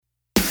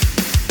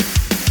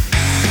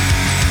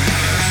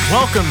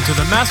Welcome to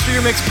the Master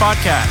Your Mix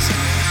podcast,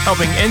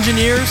 helping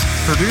engineers,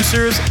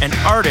 producers, and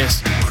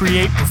artists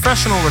create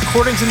professional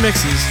recordings and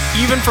mixes,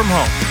 even from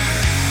home.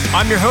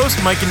 I'm your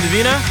host, Mike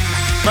Indovina.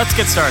 Let's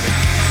get started.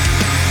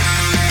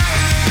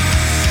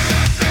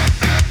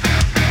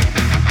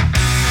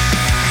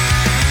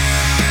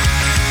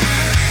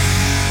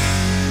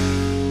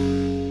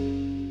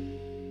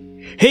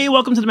 Hey,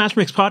 welcome to the Master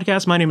Mix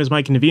podcast. My name is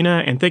Mike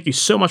Indovina, and thank you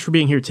so much for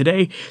being here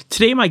today.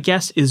 Today, my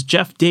guest is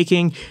Jeff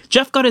Daking.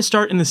 Jeff got his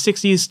start in the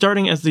 60s,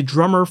 starting as the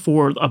drummer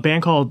for a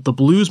band called the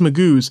Blues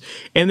Magoos.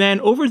 And then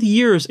over the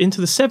years,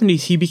 into the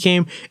 70s, he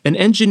became an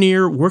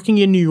engineer working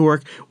in New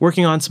York,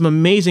 working on some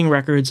amazing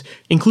records,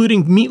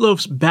 including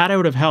Meatloaf's Bat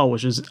Out of Hell,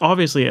 which is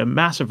obviously a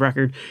massive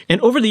record. And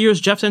over the years,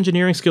 Jeff's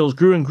engineering skills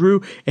grew and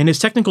grew, and his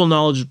technical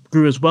knowledge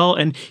grew as well.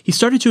 And he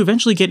started to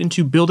eventually get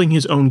into building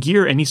his own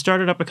gear, and he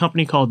started up a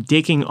company called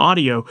Daking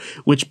Audio,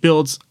 which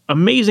builds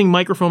amazing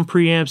microphone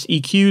preamps,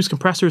 EQs,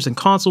 compressors, and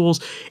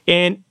consoles.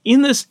 And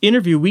in this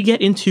interview, we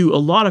get into a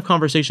lot of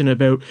conversation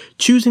about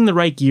choosing the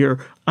right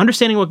gear,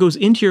 understanding what goes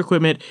into your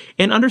equipment,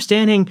 and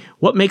understanding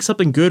what makes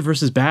something good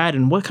versus bad,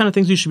 and what kind of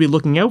things you should be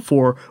looking out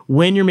for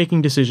when you're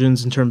making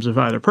decisions in terms of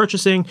either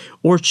purchasing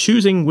or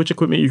choosing which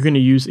equipment you're going to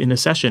use in a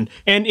session.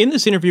 And in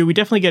this interview, we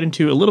definitely get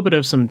into a little bit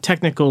of some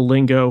technical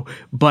lingo,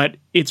 but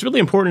it's really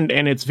important,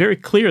 and it's very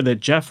clear that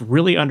Jeff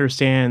really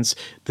understands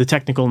the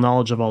technical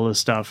knowledge of all this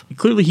stuff.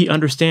 Clearly, he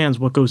understands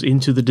what goes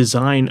into the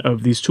design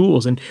of these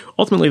tools, and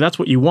ultimately, that's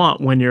what you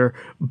want when you're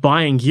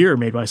buying gear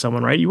made by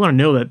someone, right? You want to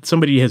know that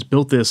somebody has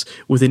built this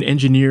with an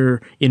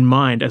engineer in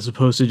mind, as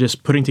opposed to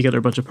just putting together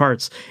a bunch of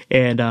parts.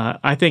 And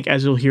I think,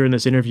 as you'll hear in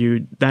this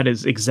interview, that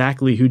is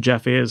exactly who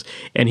Jeff is,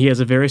 and he has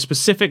a very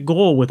specific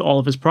goal with all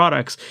of his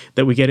products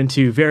that we get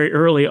into very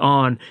early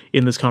on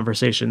in this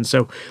conversation.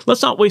 So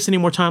let's not waste any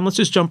more time. Let's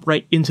just jump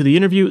right into the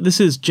interview. This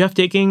is Jeff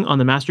Daking on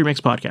the Master Mix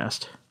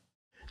podcast.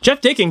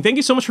 Jeff Daking, thank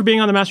you so much for being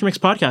on the Master Mix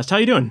podcast. How are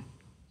you doing?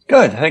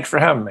 Good. Thanks for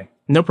having me.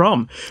 No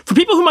problem. For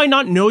people who might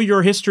not know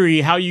your history,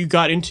 how you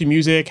got into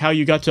music, how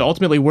you got to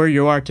ultimately where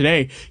you are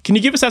today, can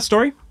you give us that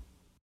story?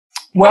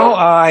 Well,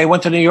 I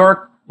went to New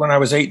York when I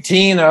was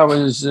 18. I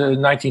was in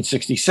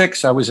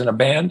 1966. I was in a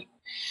band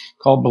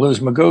called Blues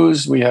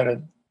Magoos. We had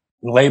a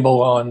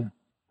label on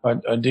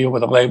a deal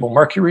with a label,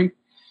 Mercury.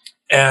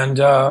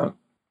 And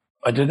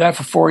I did that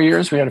for 4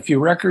 years. We had a few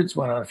records,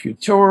 went on a few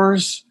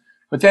tours.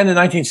 But then in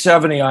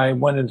 1970, I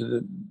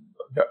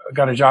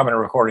got a job in a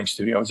recording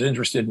studio. I was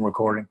interested in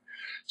recording.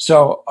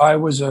 So I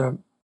was a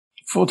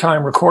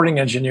full-time recording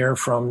engineer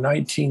from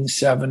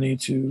 1970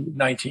 to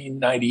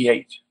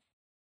 1998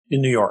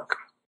 in New York.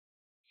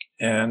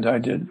 And I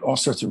did all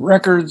sorts of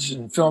records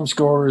and film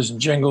scores and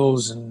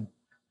jingles and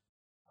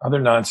other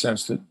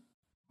nonsense that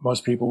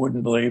most people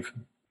wouldn't believe.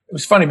 It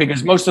was funny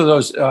because most of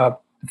those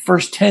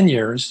first 10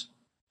 years,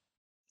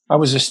 I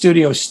was a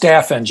studio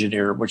staff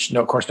engineer, which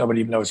of course nobody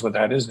even knows what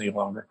that is any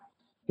longer.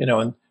 You know,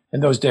 and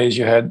in those days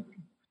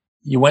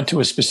you went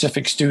to a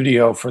specific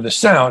studio for the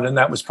sound, and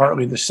that was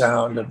partly the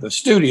sound of the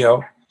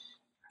studio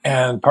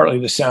and partly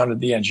the sound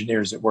of the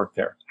engineers that worked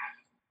there.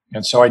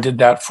 And so I did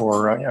that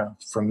for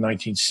from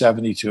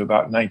 1970 to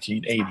about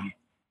 1980.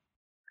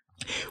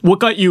 What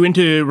got you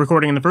into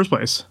recording in the first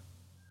place?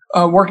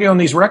 Working on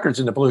these records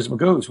in the Blues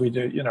Magoos. We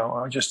did,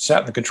 I just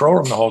sat in the control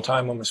room the whole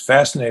time and was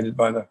fascinated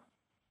by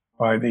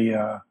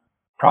the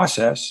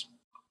process.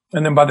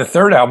 And then by the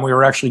third album, we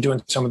were actually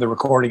doing some of the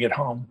recording at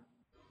home.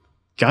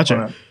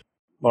 Gotcha.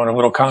 On a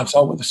little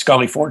console with a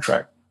Scully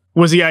 4-track.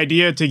 Was the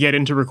idea to get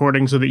into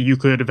recording so that you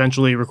could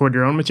eventually record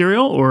your own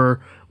material,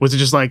 or was it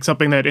just like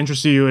something that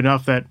interested you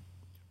enough that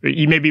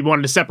you maybe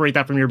wanted to separate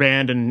that from your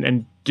band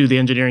and do the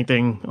engineering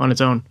thing on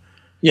its own?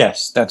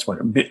 Yes, that's what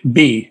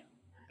B.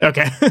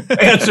 Okay.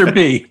 Answer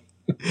B.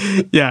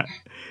 Yeah.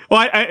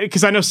 Well,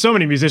 because I know so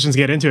many musicians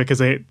get into it because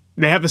they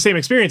have the same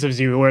experience as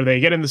you, where they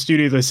get in the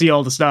studio, they see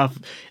all the stuff.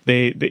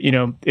 They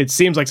it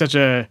seems like such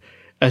a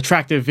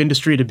attractive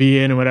industry to be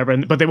in and whatever,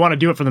 but they want to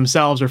do it for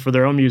themselves or for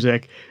their own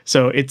music.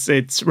 So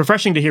it's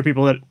refreshing to hear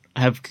people that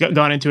have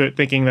gone into it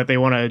thinking that they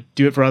want to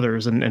do it for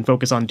others and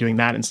focus on doing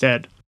that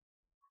instead.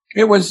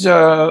 It was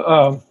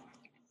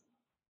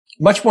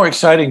much more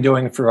exciting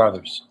doing it for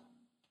others.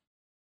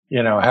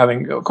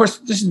 Of course,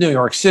 this is New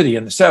York City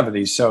in the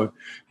 70s, so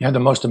you had the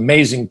most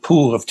amazing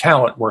pool of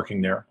talent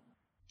working there.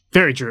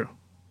 Very true.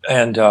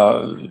 And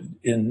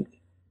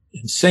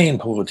insane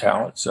pool of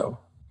talent, so.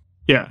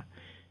 Yeah.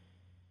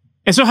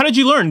 And so how did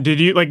you learn? Did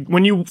you, like,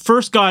 when you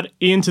first got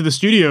into the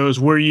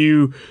studios, were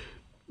you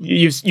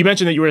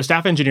mentioned that you were a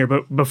staff engineer,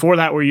 but before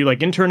that, were you,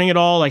 like, interning at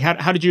all? Like,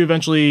 how did you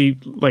eventually,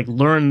 like,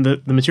 learn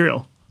the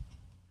material?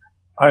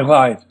 I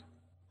lied.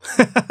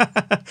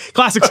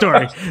 Classic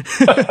story.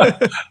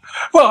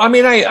 Well, I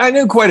mean, I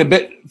knew quite a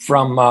bit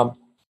from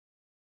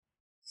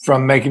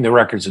making the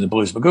records in the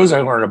Blues Magoos.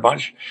 I learned a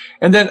bunch.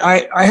 And then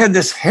I had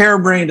this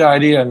harebrained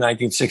idea in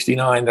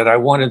 1969 that I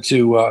wanted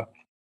to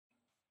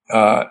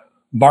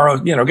borrow,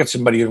 get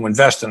somebody to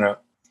invest in a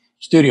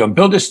studio,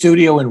 build a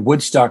studio in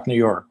Woodstock, New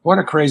York. What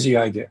a crazy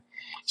idea.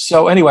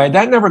 So anyway,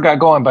 that never got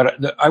going, but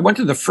I went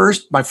to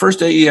my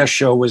first AES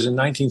show was in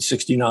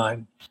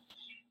 1969.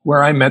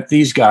 where I met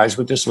these guys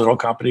with this little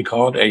company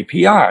called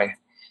API.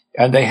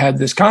 And they had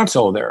this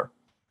console there.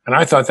 And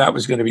I thought that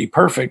was going to be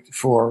perfect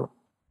for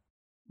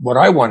what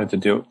I wanted to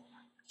do.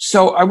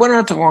 So I went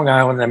out to Long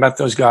Island and I met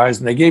those guys,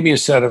 and they gave me a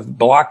set of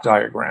block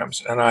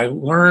diagrams. And I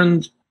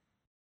learned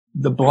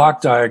the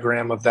block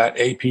diagram of that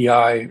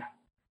API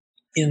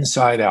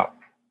inside out.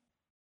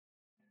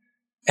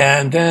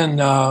 And then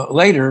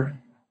later,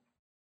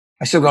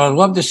 I said, well, I'd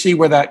love to see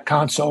where that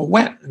console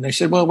went. And they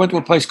said, well, it went to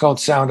a place called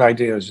Sound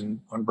Ideas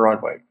on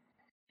Broadway.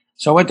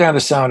 So I went down to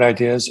Sound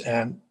Ideas,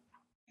 and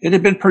it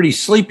had been pretty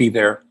sleepy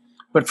there.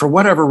 But for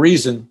whatever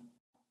reason,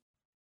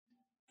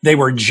 they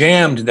were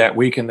jammed that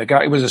week. And the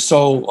guy, he was a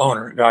sole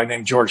owner, a guy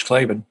named George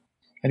Clavin,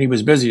 and he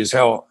was busy as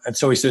hell. And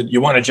so he said,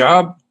 you want a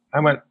job? I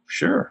went,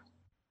 sure.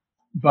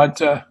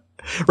 But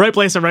right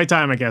place at right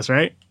time, I guess,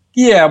 right?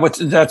 Yeah, but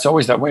that's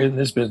always that way in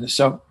this business.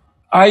 So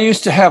I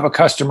used to have a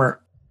customer,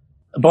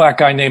 a black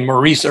guy named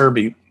Maurice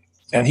Irby,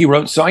 and he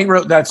wrote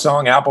that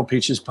song, Apple,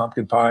 Peaches,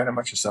 Pumpkin Pie, and a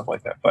bunch of stuff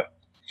like that. But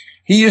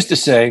he used to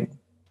say,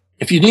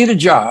 if you need a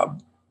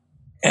job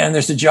and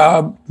there's a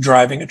job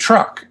driving a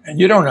truck and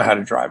you don't know how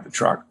to drive the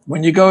truck,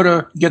 when you go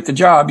to get the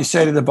job, you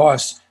say to the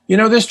boss, you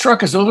know, this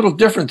truck is a little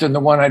different than the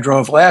one I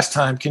drove last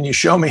time. Can you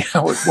show me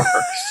how it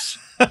works?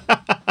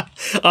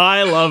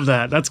 I love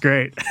that. That's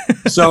great.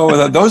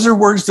 So those are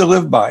words to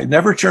live by.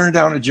 Never turn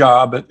down a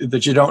job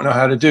that you don't know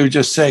how to do.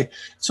 Just say,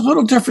 it's a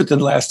little different than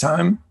last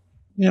time.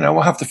 You know,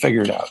 we'll have to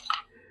figure it out.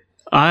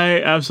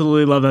 I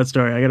absolutely love that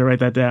story. I got to write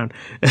that down.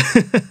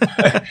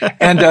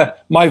 And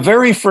my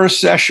very first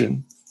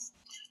session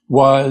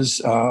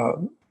was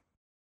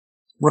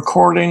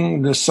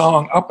recording the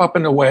song Up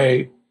and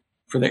Away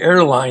for the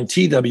airline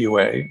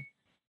TWA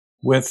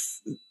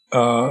with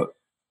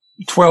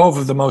 12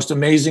 of the most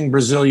amazing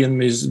Brazilian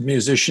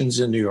musicians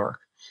in New York.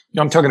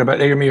 I'm talking about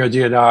Eumir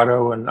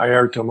Deodato and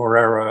Airto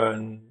Moreira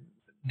and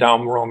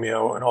Dom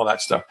Romeo and all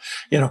that stuff.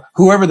 You know,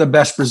 whoever the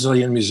best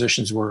Brazilian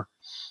musicians were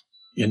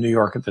in New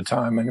York at the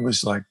time. And it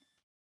was like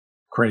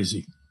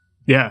crazy.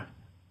 Yeah.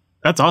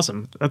 That's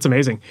awesome. That's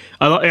amazing.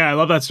 I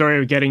love that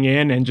story of getting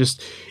in and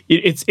just,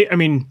 I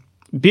mean,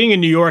 being in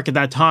New York at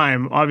that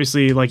time,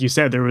 obviously, like you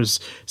said, there was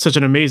such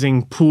an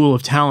amazing pool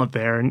of talent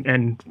there.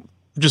 And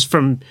just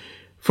from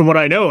what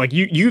I know, like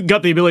you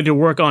got the ability to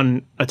work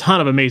on a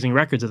ton of amazing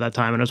records at that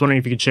time. And I was wondering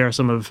if you could share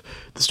some of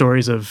the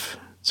stories of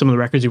some of the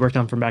records you worked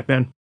on from back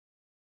then.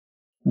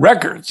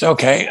 Records.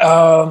 Okay.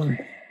 I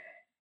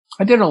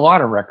did a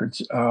lot of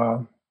records.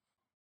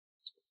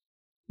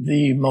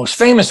 The most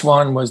famous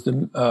one was the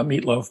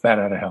Meatloaf Bat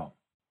Out of Hell,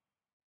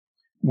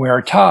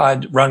 where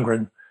Todd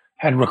Rundgren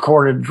had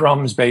recorded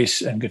drums,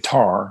 bass, and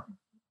guitar,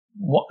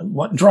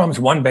 drums,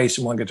 one bass,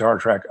 and one guitar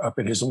track up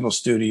at his little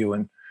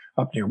studio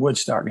up near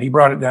Woodstock. He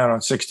brought it down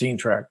on 16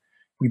 track.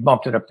 We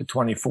bumped it up to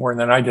 24, and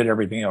then I did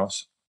everything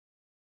else.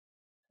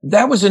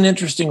 That was an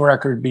interesting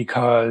record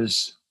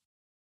because,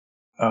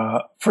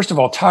 first of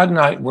all, Todd and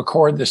I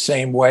record the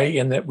same way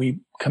in that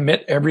we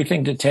commit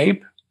everything to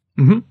tape.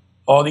 Mm-hmm.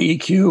 All the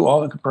EQ, all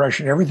the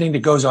compression, everything that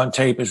goes on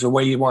tape is the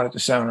way you want it to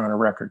sound on a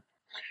record.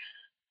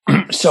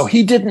 So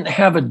he didn't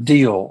have a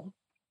deal,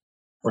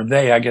 or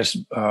they, I guess,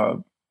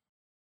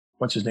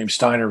 what's his name,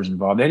 Steiner was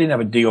involved. They didn't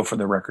have a deal for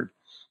the record.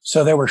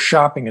 So they were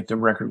shopping at the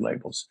record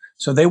labels.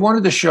 So they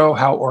wanted to show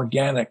how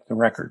organic the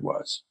record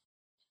was.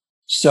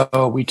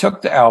 So we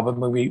took the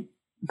album and we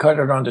cut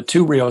it onto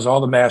 2 reels,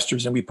 all the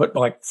masters, and we put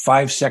like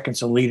 5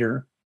 seconds a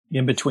leader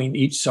in between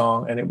each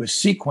song, and it was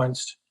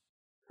sequenced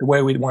the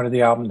way we wanted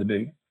the album to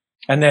be.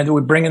 And then we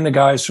would bring in the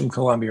guys from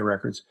Columbia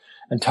Records,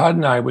 and Todd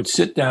and I would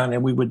sit down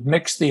and we would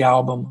mix the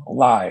album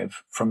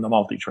live from the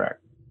multi-track.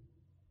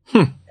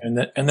 And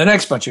the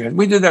next bunch of guys,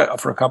 we did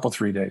that for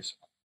 3 days.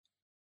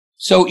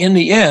 So in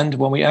the end,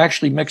 when we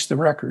actually mixed the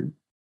record,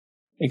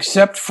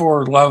 except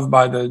for Love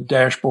by the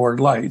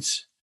Dashboard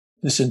Lights,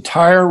 this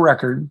entire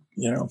record,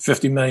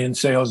 50 million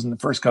sales in the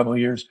first couple of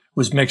years,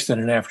 was mixed in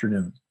an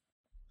afternoon.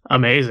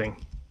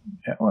 Amazing.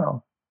 Yeah,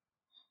 well,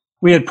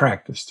 we had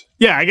practiced.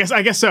 Yeah, I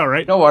guess so,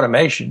 right? No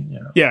automation.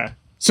 Yeah.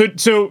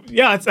 So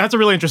yeah, that's a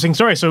really interesting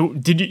story. So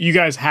you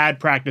guys had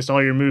practiced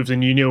all your moves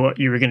and you knew what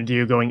you were going to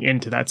do going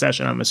into that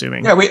session, I'm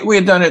assuming? Yeah, we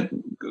had done it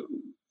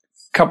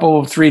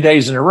a 3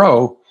 days in a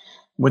row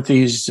with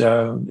these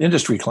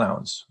industry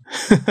clowns.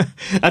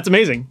 That's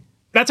amazing.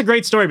 That's a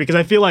great story because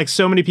I feel like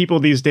so many people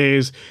these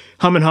days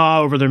hum and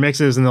haw over their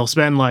mixes and they'll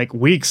spend like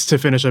weeks to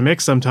finish a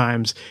mix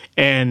sometimes.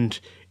 And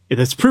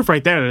it's proof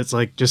right there that it's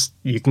like just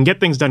you can get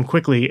things done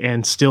quickly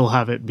and still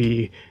have it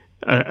be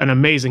an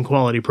amazing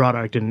quality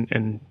product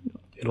and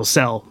it'll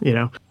sell,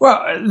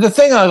 Well, the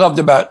thing I loved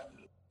about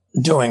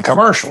doing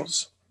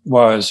commercials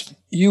was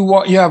you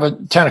have a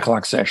 10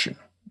 o'clock session.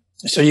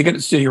 So you get to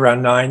the studio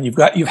around 9.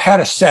 You've had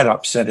a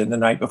setup set in the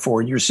night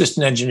before. Your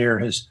assistant engineer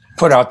has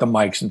put out the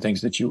mics and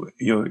things that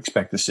you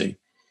expect to see.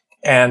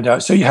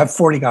 And so you have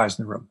 40 guys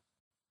in the room.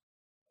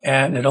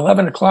 And at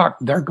 11 o'clock,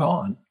 they're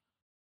gone.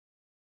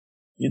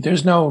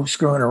 There's no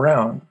screwing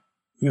around.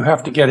 You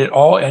have to get it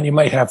all, and you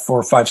might have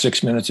 4, 5,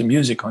 6 minutes of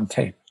music on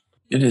tape.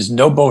 It is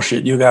no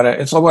bullshit.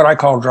 It's what I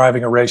call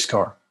driving a race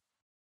car.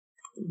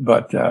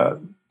 But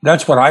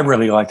That's what I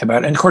really liked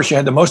about it. And of course, you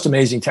had the most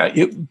amazing talent.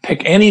 You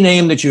pick any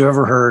name that you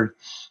ever heard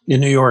in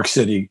New York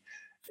City,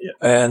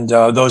 and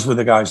those were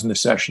the guys in the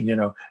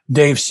session.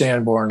 Dave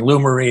Sanborn, Lou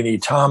Marini,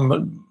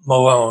 Tom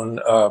Malone,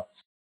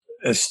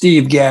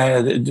 Steve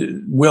Gadd,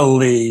 Will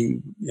Lee.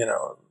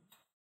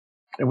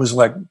 It was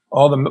like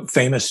all the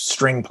famous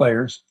string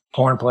players,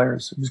 horn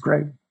players. It was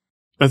great.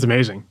 That's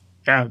amazing.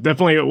 Yeah,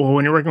 definitely. Well,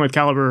 when you're working with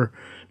caliber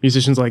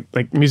musicians,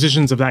 like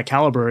musicians of that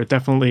caliber, it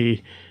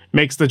definitely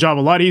makes the job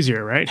a lot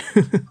easier, right?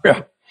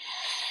 Yeah.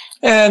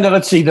 And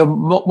let's see,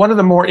 one of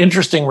the more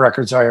interesting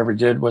records I ever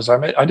did was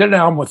I did an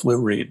album with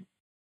Lou Reed,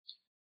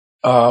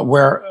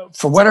 where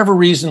for whatever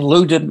reason,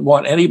 Lou didn't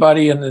want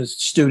anybody in the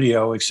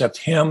studio except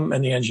him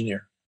and the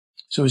engineer.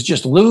 So it was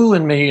just Lou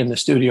and me in the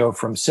studio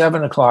from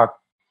 7:00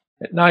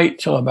 at night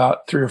till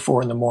about 3 or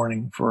 4 in the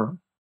morning for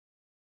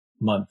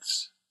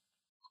months.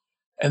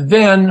 And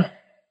then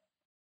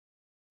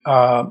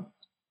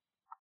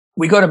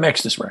we go to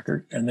mix this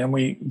record, and then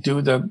we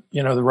do the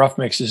rough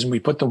mixes, and we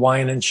put the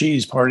Wine and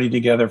Cheese Party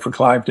together for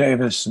Clive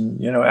Davis and,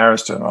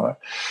 Arista and all that.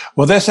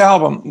 Well, this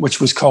album,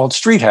 which was called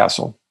Street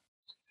Hassle,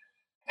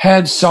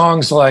 had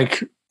songs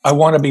like I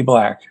Want to Be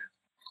Black.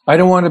 I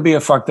don't want to be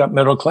a fucked up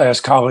middle-class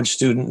college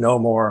student no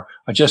more.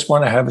 I just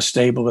want to have a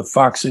stable of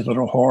foxy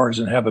little whores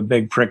and have a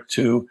big prick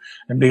too,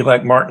 and be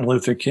like Martin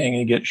Luther King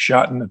and get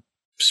shot in the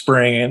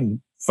spring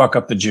and fuck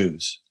up the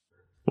Jews.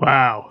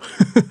 Wow.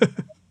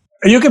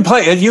 You can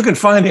play it. You can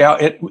find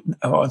out it.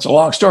 Oh, it's a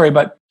long story,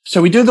 but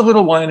so we do the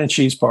little Wine and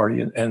Cheese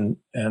Party,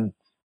 and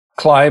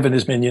Clive and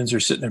his minions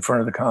are sitting in front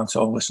of the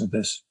console, listening to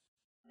this,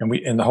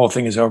 and the whole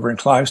thing is over. And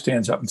Clive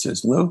stands up and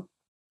says, "Lou,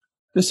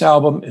 this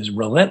album is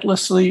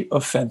relentlessly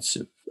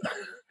offensive,"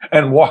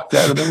 and walked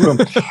out of the room.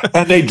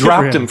 And they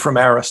dropped him from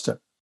Arista.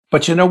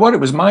 But you know what? It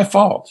was my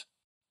fault.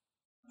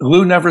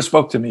 Lou never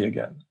spoke to me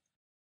again.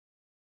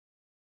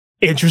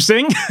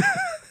 Interesting.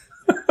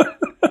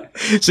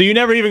 So you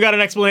never even got an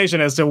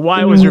explanation as to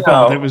why it was your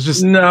fault. It was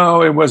just...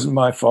 No, it wasn't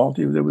my fault.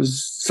 There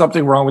was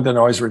something wrong with the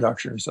noise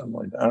reduction or something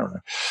like that. I don't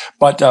know.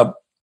 But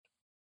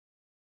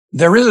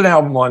there is an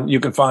album you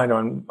can find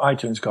on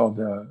iTunes called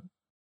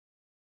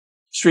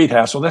Street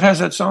Hassle that has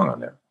that song on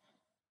there.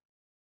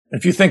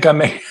 If you think I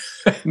may...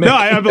 No,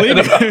 I believe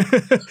you.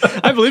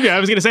 I believe you. I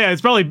was going to say,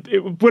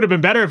 it would have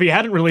been better if he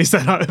hadn't released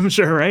that, I'm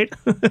sure, right?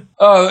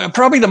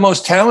 Probably the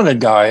most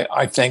talented guy,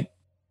 I think,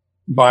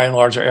 by and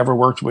large, I ever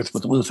worked with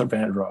Luther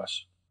Vandross.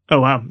 Oh,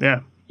 wow.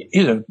 Yeah.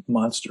 He's a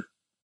monster.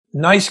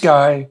 Nice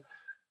guy,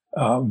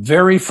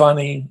 very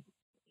funny,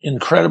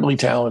 incredibly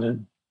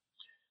talented.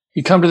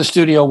 He'd come to the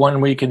studio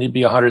one week and he'd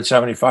be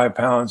 175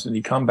 pounds, and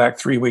he'd come back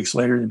 3 weeks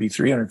later and he'd be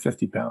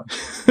 350 pounds.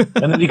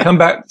 And then he'd come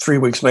back 3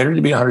 weeks later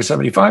to be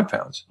 175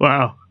 pounds.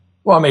 Wow.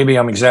 Well, maybe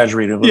I'm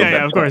exaggerating a little bit.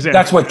 Yeah, of course. Yeah.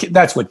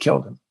 That's what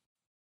killed him.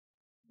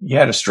 He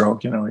had a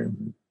stroke,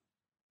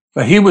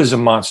 but he was a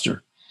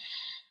monster.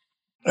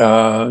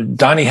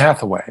 Donny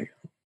Hathaway,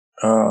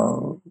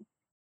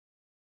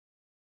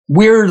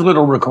 weird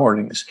little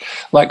recordings.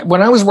 Like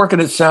when I was working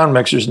at Sound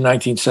Mixers in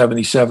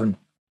 1977,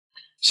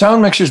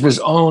 Sound Mixers was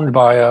owned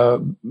by a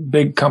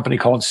big company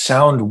called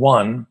Sound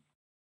One.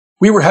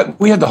 We had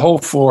the whole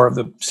floor of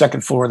the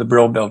second floor of the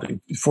Brill Building,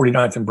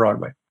 49th and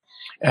Broadway,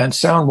 and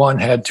Sound One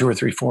had 2 or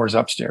 3 floors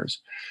upstairs.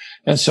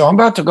 And so I'm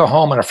about to go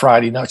home on a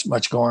Friday, not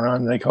much going on.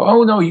 And they go,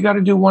 "Oh no, you got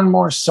to do one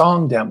more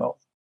song demo."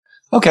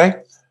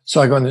 Okay. So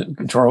I go in the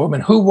control room,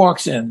 and who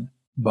walks in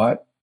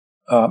but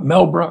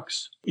Mel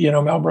Brooks? You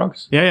know Mel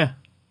Brooks? Yeah.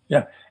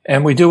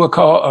 And we do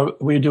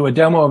a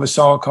demo of a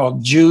song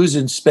called "Jews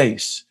in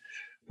Space,"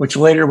 which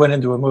later went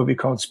into a movie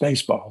called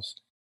Spaceballs.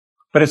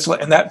 But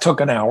and that took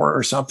an hour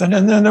or something,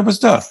 and then there was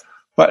stuff.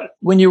 But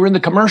when you were in the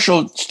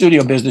commercial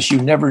studio business,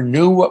 you never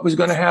knew what was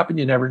going to happen.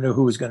 You never knew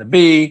who was going to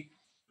be.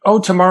 Oh,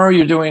 tomorrow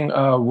you're doing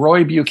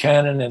Roy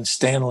Buchanan and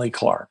Stanley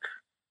Clark.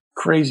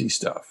 Crazy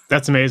stuff.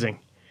 That's amazing.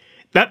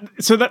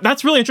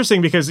 That's really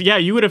interesting because, yeah,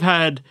 you would have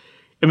had,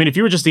 I mean, if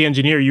you were just the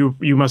engineer,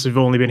 you must have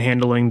only been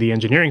handling the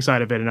engineering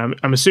side of it. And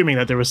I'm assuming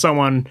that there was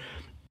someone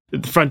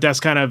at the front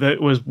desk kind of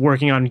that was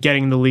working on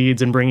getting the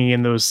leads and bringing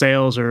in those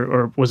sales,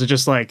 or was it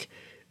just like,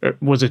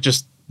 that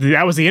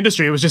was the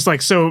industry? It was just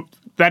like, so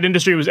that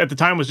industry was at the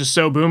time was just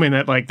so booming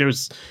that like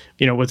there's,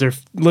 was there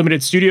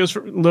limited studios,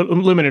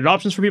 limited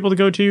options for people to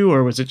go to,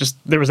 or was it just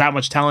there was that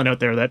much talent out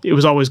there that it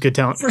was always good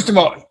talent? First of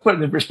all, put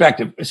it in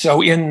perspective.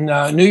 So in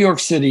New York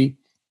City,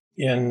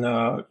 in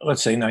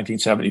let's say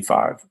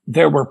 1975,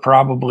 there were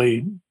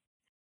probably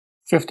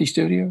 50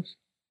 studios,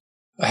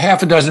 a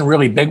half a dozen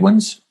really big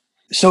ones.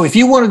 So if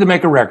you wanted to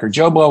make a record,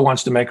 Joe Blow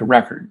wants to make a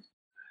record,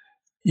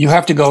 you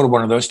have to go to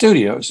one of those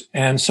studios.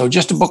 And so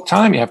just to book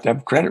time, you have to have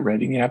a credit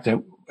rating. You have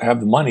to have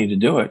the money to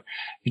do it.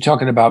 You're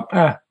talking about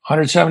 $175,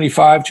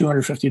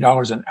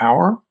 $250 an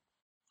hour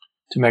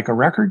to make a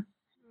record.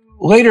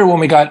 Later, when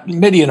we got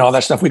MIDI and all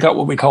that stuff, we got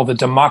what we call the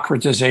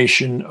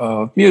democratization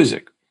of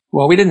music.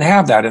 Well, we didn't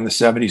have that in the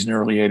 70s and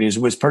early 80s.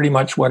 It was pretty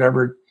much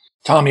whatever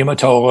Tommy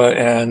Mottola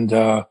and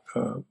I'll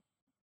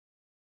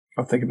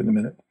think of it in a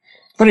minute.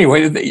 But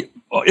anyway,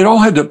 it all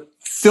had to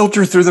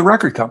filter through the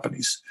record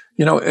companies.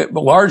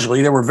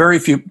 Largely there were very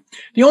few.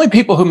 The only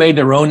people who made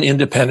their own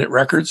independent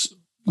records,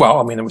 well,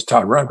 I mean, it was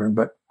Todd Rundgren,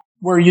 but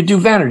where you do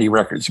vanity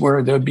records,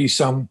 where there'd be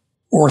some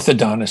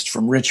orthodontist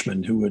from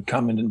Richmond who would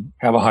come in and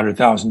have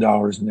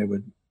 $100,000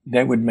 and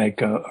they would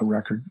make a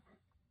record.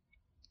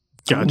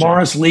 Gotcha.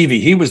 Morris Levy,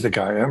 he was the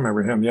guy. I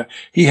remember him. Yeah.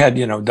 He had,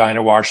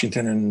 Dinah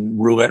Washington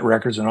and Roulette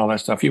Records and all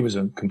that stuff. He was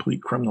a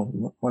complete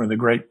criminal, one of the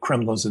great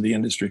criminals of the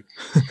industry.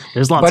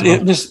 There's lots but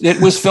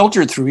it was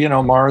filtered through,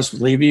 Morris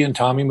Levy and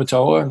Tommy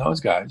Mottola and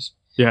those guys.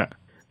 Yeah.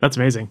 That's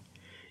amazing.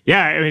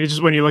 Yeah. I mean, it's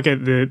just when you look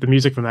at the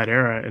music from that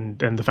era and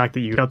the fact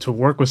that you got to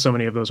work with so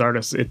many of those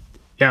artists,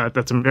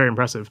 that's very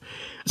impressive.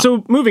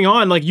 So moving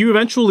on, like you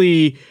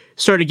eventually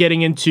started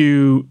getting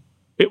into,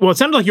 it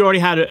sounded like you already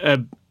had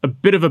a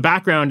bit of a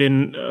background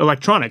in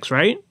electronics,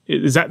 right?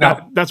 Is that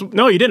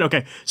no, you didn't.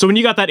 Okay. So when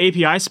you got that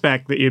API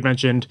spec that you had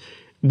mentioned,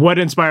 what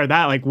inspired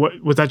that? Like, what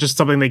was that? Just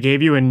something they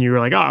gave you, and you were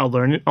like, "Oh,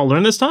 I'll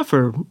learn this stuff."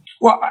 Or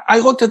I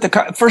looked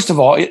at first of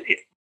all, I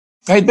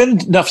had been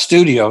in enough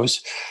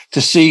studios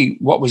to see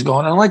what was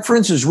going on. Like for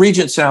instance,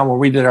 Regent Sound, where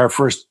we did our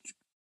first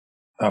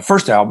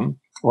album,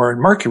 or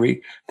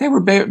Mercury, they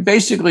were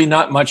basically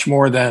not much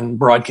more than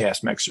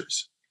broadcast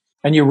mixers.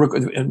 And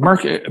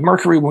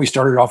Mercury, when we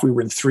started off, we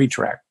were in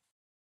 3-track.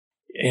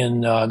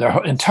 In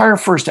the entire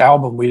first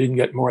album, we didn't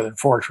get more than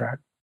 4-track.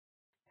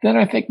 Then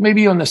I think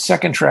maybe on the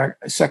second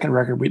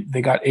record,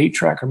 they got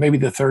 8-track, or maybe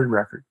the third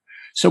record.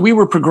 So we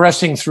were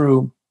progressing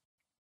through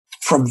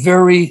from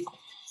very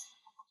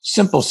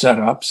simple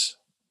setups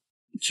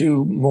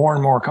to more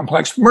and more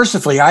complex.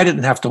 Mercifully, I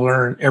didn't have to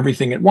learn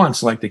everything at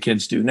once like the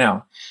kids do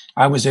now.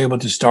 I was able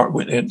to start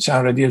at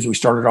Sound Ideas. We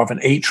started off an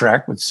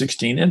 8-track with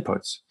 16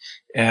 inputs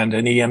and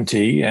an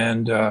EMT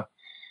and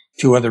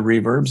 2 other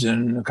reverbs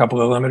and a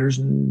couple of limiters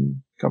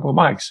and a couple of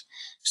mics.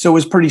 So it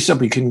was pretty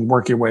simple. You can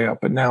work your way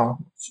up, but now,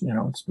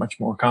 it's much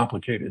more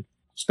complicated,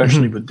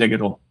 especially with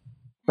digital.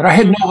 But I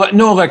had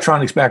no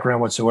electronics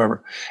background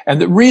whatsoever.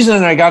 And the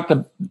reason I got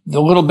the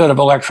little bit of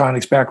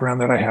electronics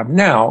background that I have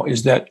now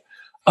is that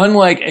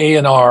unlike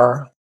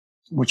A&R,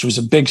 which was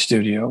a big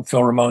studio,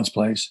 Phil Ramone's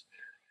place,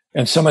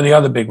 and some of the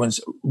other big ones,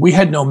 we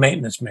had no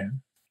maintenance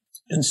man.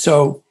 And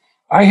so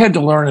I had to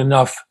learn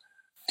enough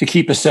to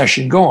keep a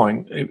session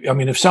going. I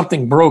mean, if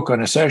something broke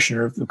on a session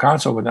or if the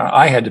console went down,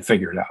 I had to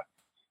figure it out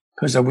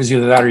because it was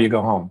either that or you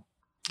go home.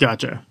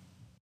 Gotcha.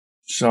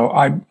 So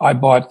I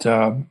bought,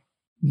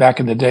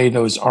 back in the day,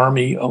 those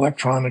Army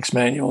electronics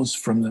manuals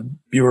from the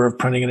Bureau of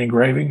Printing and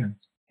Engraving,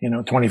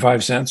 and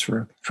 25 cents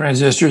for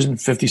transistors and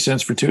 50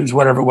 cents for tubes,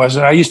 whatever it was.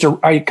 And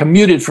I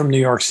commuted from New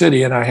York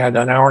City, and I had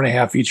an hour and a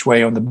half each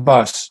way on the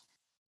bus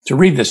to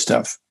read this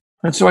stuff.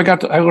 And so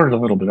I learned a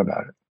little bit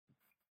about it.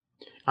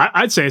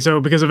 I'd say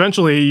so, because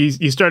eventually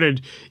you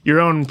started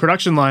your own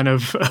production line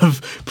of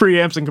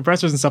preamps and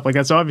compressors and stuff like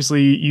that. So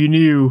obviously you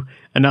knew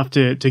enough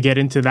to get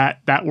into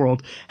that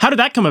world. How did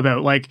that come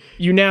about? Like,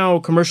 you now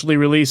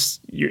commercially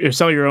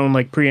sell your own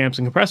like preamps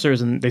and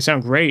compressors, and they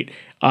sound great.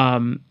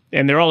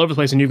 And they're all over the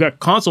place, and you've got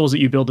consoles that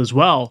you build as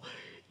well.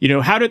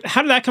 How did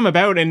that come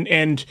about?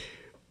 And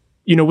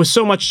with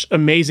so much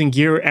amazing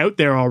gear out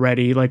there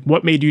already, like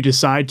what made you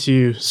decide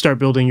to start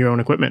building your own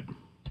equipment?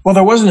 Well,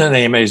 there wasn't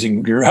any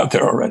amazing gear out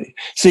there already.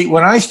 See,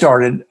 when I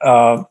started,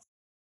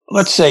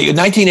 let's say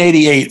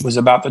 1988 was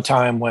about the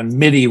time when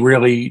MIDI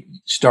really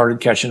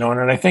started catching on.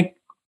 And I think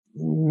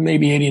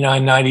maybe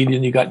 89, 90,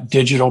 then you got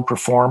Digital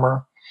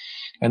Performer.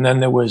 And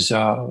then there was,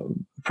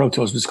 Pro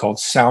Tools was called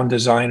Sound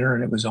Designer,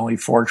 and it was only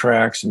 4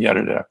 tracks and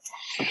yada yada.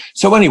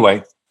 So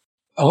anyway,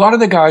 a lot of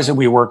the guys that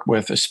we worked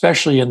with,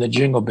 especially in the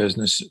jingle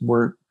business,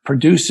 were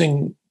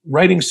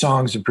writing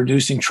songs and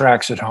producing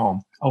tracks at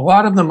home. A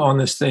lot of them on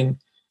this thing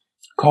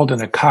called an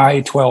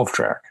Akai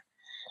 12-track,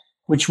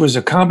 which was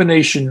a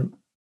combination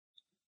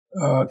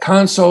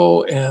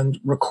console and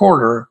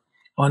recorder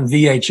on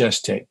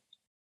VHS tape.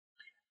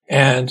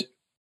 And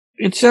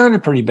it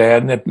sounded pretty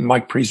bad, and the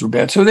mic pre's were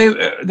bad. So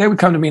they would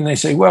come to me and they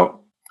say,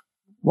 well,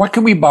 what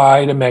can we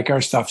buy to make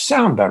our stuff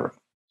sound better?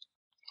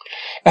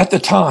 At the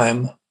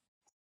time,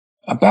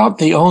 about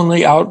the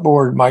only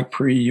outboard mic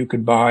pre you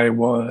could buy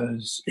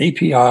was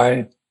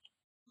API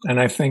and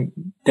I think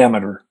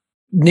Demeter.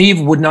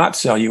 Neve would not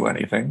sell you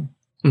anything.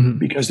 Mm-hmm.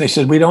 Because they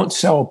said, we don't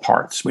sell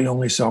parts. We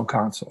only sell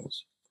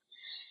consoles.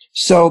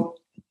 So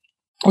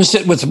we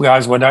sit with some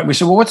guys one night. We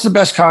said, well, what's the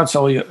best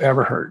console you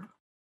ever heard?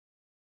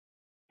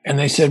 And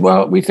they said,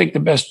 well, we think the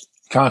best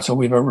console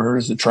we've ever heard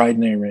is the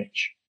Trident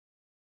A-Range.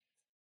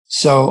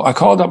 So I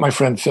called up my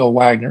friend Phil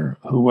Wagner,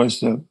 who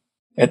was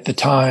at the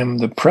time,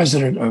 the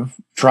president of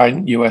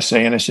Trident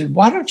USA. And I said,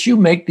 why don't you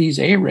make these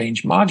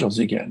A-Range modules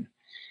again?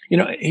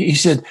 He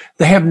said,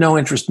 they have no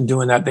interest in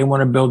doing that. They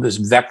want to build this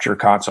Vector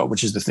console,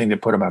 which is the thing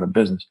that put them out of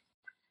business.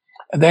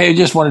 They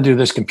just want to do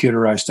this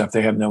computerized stuff.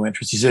 They have no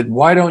interest. He said,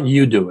 why don't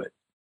you do it?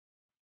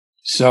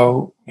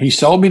 So he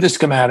sold me the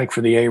schematic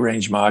for the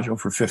A-Range module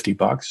for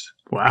 $50.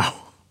 Wow.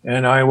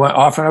 And I went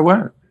off and I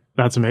went.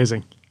 That's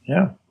amazing.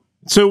 Yeah.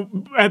 So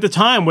at the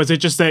time, was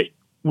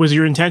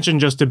your intention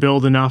just to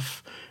build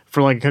enough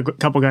for like a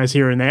couple guys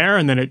here and there,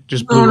 and then it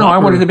just blew up? No, I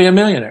wanted to be a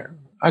millionaire.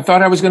 I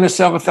thought I was going to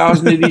sell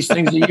 1,000 of these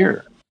things a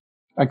year.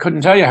 I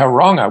couldn't tell you how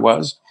wrong I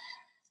was.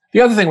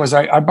 The other thing was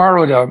I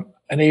borrowed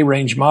an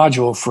A-range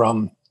module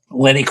from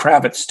Lenny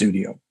Kravitz's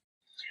studio,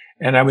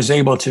 and I was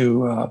able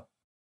to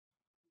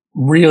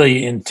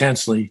really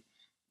intensely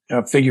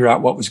figure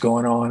out what was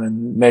going on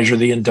and measure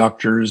the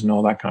inductors and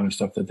all that kind of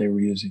stuff that they were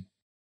using.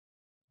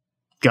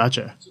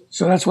 Gotcha.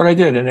 So that's what I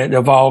did, and it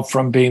evolved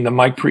from being the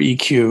Mic Pre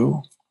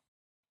EQ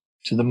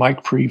to the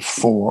Mic Pre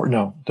 4.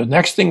 No, the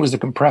next thing was the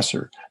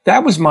compressor.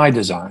 That was my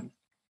design.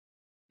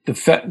 The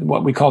FET,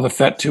 what we call the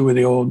FET2 with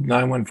the old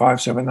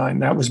 91579,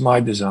 that was my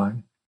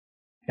design.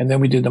 And then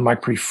we did the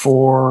Mic Pre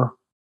 4.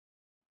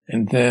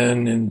 And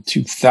then in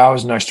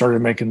 2000, I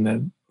started making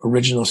the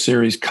original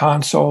series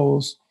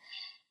consoles.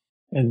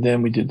 And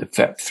then we did the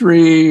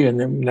FET3. And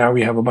then now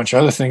we have a bunch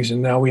of other things.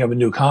 And now we have a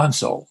new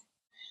console.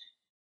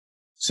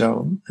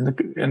 So,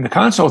 and the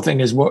console thing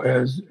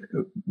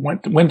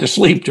went to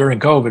sleep during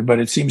COVID, but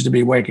it seems to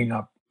be waking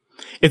up.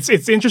 It's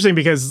interesting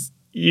because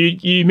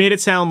you made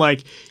it sound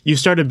like you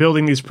started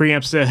building these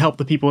preamps to help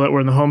the people that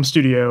were in the home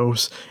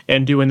studios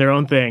and doing their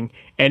own thing.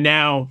 And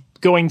now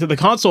going to the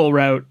console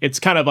route, it's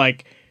kind of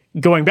like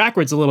going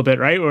backwards a little bit,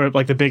 right? Or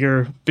like the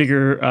bigger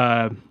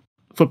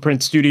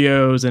footprint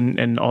studios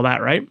and all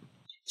that, right?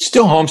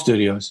 Still home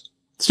studios.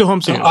 Still home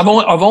studios. I've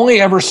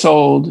only ever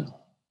sold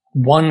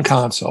one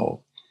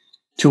console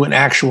to an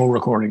actual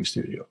recording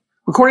studio.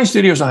 Recording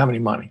studios don't have any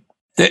money.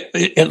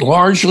 It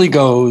largely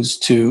goes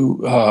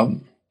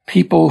to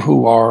people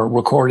who are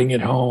recording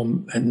at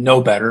home and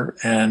know better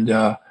and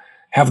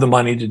have the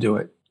money to do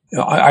it.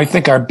 I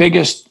think our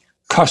biggest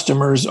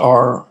customers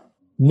are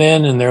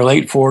men in their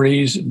late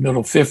 40s,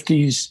 middle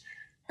 50s.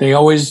 They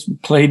always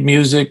played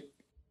music,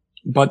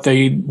 but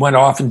they went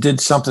off and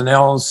did something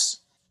else.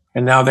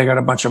 And now they got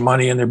a bunch of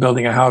money and they're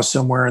building a house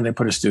somewhere and they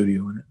put a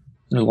studio in it.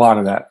 There's a lot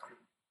of that.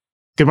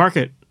 Good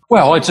market.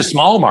 Well, it's a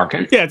small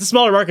market. Yeah, it's a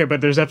smaller market, but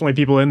there's definitely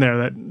people in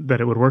there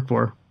that it would work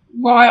for.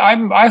 Well,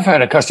 I've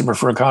had a customer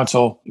for a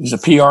console. He was a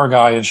PR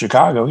guy in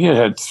Chicago. He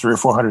had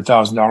 $300,000 or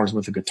 $400,000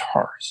 worth of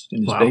guitars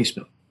in his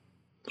basement.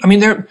 I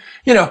mean,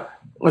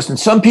 listen,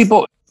 some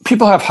people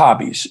have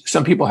hobbies.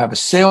 Some people have a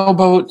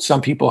sailboat.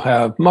 Some people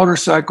have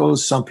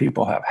motorcycles. Some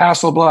people have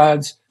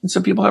Hasselblads, and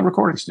some people have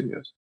recording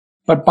studios.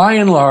 But by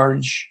and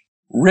large,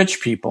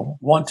 rich people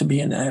want to be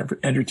in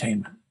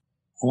entertainment.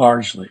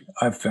 Largely,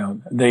 I've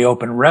found. They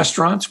open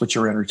restaurants, which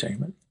are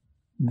entertainment.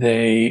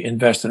 They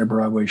invest in a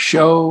Broadway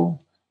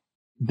show.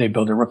 They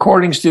build a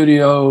recording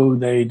studio.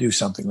 They do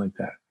something like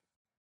that.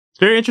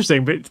 Very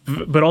interesting,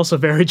 but also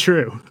very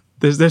true.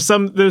 There's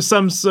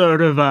some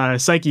sort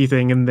of psyche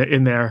thing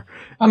in there.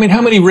 I mean,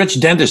 how many rich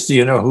dentists do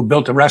you know who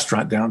built a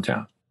restaurant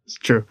downtown? It's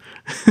true.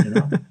 You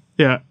know?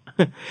 Yeah.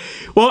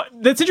 Well,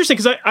 that's interesting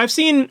because I've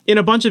seen in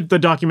a bunch of the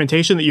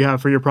documentation that you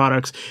have for your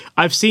products,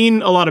 I've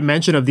seen a lot of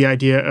mention of the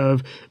idea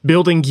of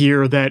building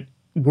gear that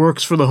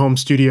works for the home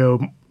studio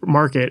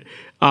market.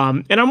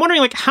 And I'm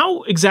wondering, like,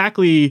 how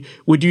exactly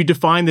would you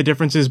define the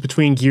differences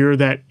between gear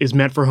that is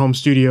meant for home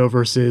studio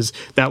versus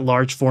that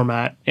large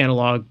format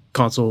analog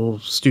console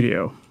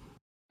studio?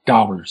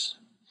 Dollars.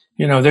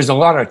 You know, there's a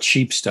lot of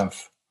cheap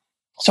stuff.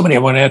 Somebody,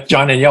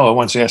 John Aniello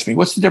once asked me,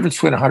 what's the difference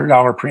between a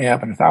 $100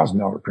 preamp and a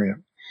 $1,000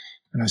 preamp?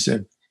 And I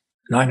said,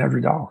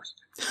 $900.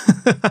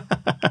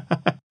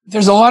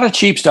 There's a lot of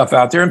cheap stuff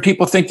out there, and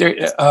people think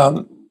they're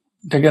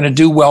going to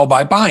do well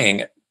by buying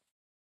it.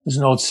 There's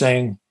an old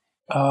saying,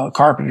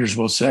 carpenters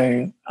will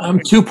say, I'm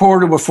too poor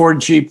to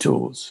afford cheap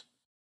tools.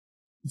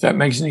 If that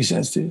makes any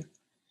sense to you.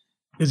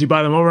 Because you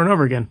buy them over and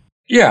over again.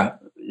 Yeah,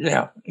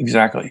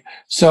 exactly.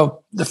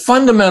 So the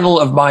fundamental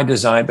of my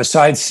design,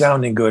 besides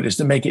sounding good, is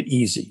to make it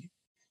easy.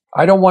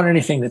 I don't want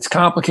anything that's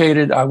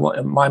complicated.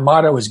 My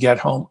motto is get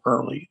home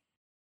early.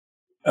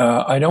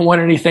 I don't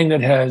want anything that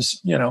has,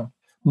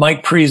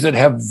 mic pre's that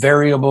have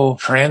variable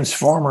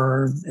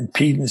transformer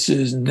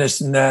impedances and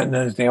this and that and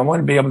everything. I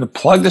want to be able to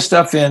plug the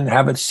stuff in,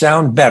 have it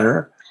sound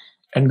better,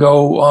 and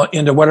go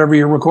into whatever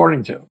you're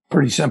recording to.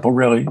 Pretty simple,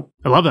 really.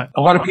 I love that.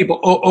 A lot of people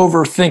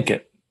overthink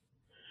it.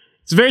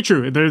 It's very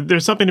true.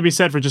 There's something to be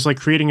said for just like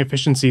creating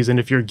efficiencies. And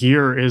if your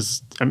gear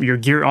your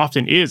gear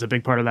often is a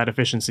big part of that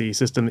efficiency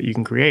system that you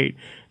can create.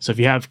 So if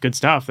you have good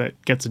stuff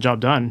that gets the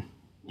job done,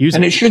 use it.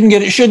 And it shouldn't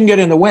get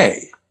in the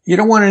way. You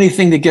don't want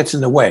anything that gets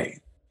in the way.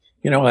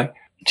 Like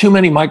too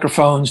many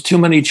microphones, too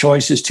many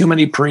choices, too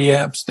many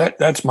preamps.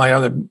 That's my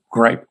other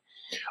gripe.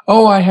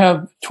 Oh, I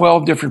have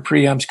 12 different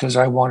preamps because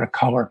I want a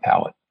color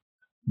palette.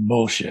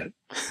 Bullshit.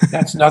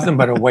 That's nothing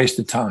but a waste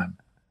of time.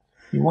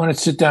 You want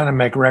to sit down and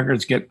make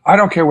records, I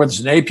don't care whether it's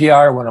an API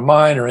or one of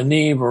mine or a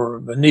Neve or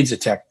a Needs a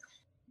Tech.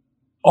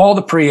 All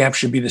the preamps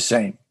should be the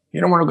same.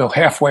 You don't want to go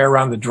halfway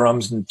around the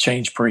drums and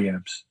change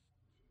preamps.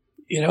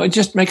 It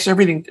just makes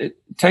everything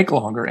take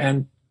longer.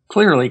 And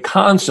clearly,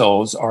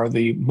 consoles are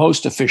the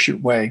most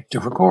efficient way to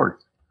record.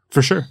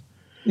 For sure.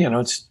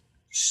 It's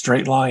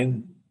straight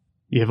line.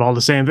 You have all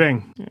the same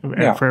thing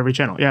for every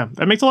channel. Yeah,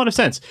 that makes a lot of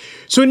sense.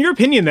 So in your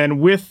opinion then,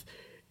 with,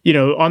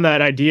 on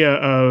that idea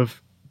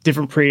of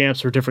different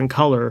preamps or different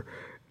color,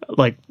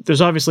 like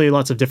there's obviously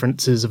lots of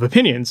differences of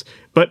opinions,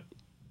 but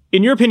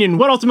in your opinion,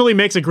 what ultimately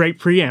makes a great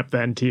preamp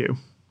then to you?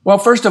 Well,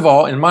 first of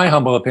all, in my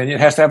humble opinion,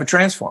 it has to have a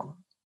transformer.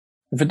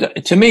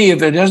 To me,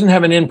 if it doesn't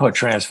have an input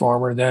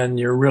transformer, then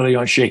you're really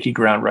on shaky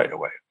ground right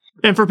away.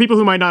 And for people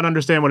who might not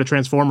understand what a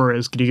transformer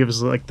is, could you give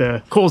us like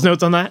the Cole's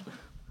notes on that?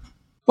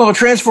 Well, a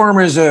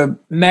transformer is a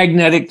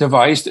magnetic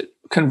device that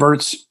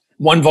converts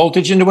one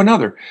voltage into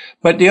another.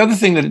 But the other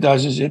thing that it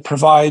does is it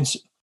provides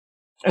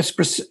a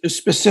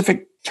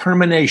specific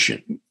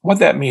termination. What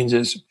that means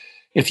is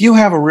if you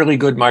have a really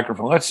good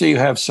microphone, let's say you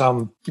have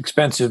some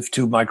expensive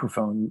tube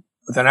microphone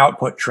with an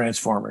output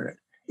transformer in it,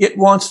 it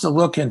wants to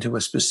look into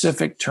a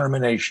specific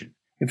termination.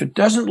 If it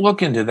doesn't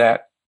look into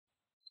that,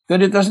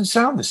 then it doesn't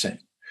sound the same.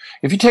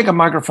 If you take a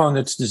microphone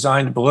that's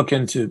designed to look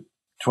into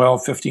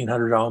 12,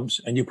 1500 ohms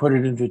and you put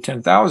it into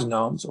 10,000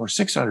 ohms or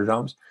 600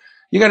 ohms,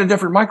 you got a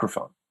different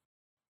microphone.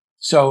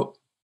 So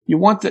you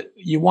want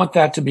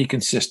that to be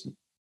consistent.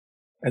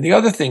 And the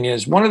other thing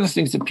is, one of the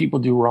things that people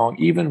do wrong,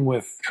 even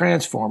with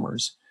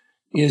transformers,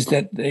 is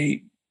that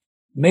they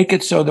make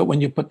it so that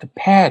when you put the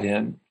pad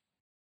in,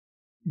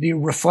 the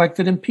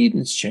reflected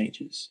impedance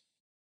changes.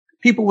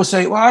 People will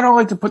say, well, I don't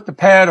like to put the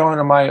pad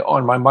on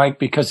my mic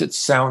because it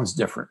sounds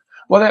different.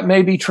 Well, that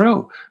may be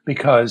true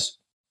because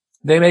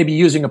they may be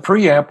using a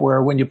preamp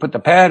where when you put the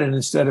pad in,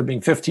 instead of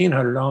being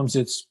 1500 ohms,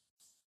 it's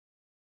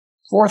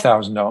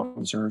 4000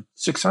 ohms or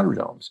 600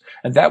 ohms.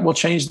 And that will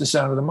change the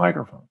sound of the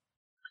microphone.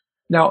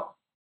 Now,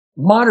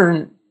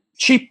 modern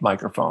cheap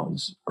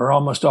microphones are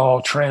almost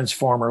all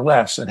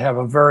transformer-less and have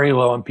a very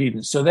low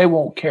impedance, so they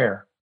won't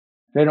care.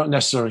 They don't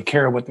necessarily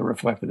care what the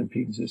reflected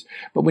impedance is.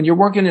 But when you're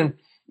working in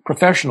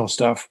professional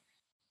stuff,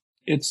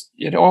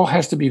 it all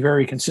has to be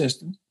very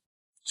consistent.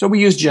 So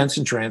we use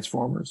Jensen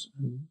transformers.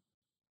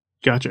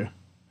 Gotcha.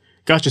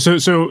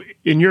 So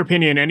in your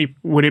opinion,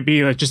 would it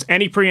be like just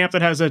any preamp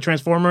that has a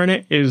transformer in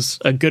it is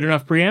a good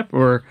enough preamp,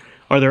 or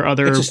are there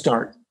other? It's a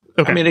start.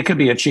 Okay. I mean, it could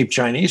be a cheap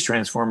Chinese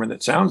transformer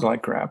that sounds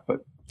like crap,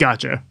 but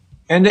gotcha.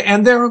 And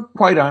there,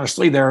 quite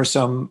honestly, there are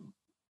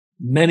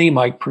many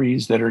mic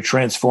pre's that are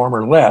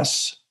transformer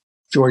less.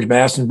 George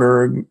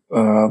Massenberg,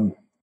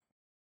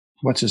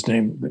 what's his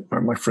name?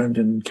 My friend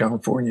in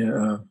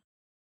California,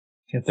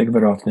 can't think of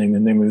it off the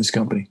name of his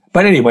company.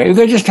 But anyway,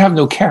 they just have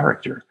no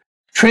character.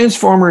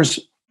 Transformers,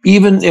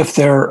 even if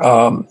they're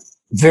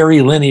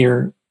very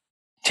linear,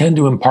 tend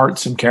to impart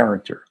some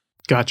character.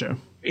 Gotcha.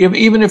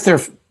 Even if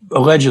they're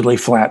allegedly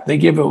flat, they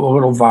give it a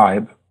little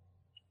vibe,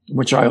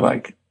 which I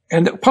like.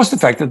 And plus the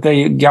fact that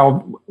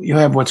you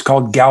have what's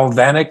called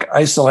galvanic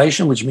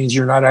isolation, which means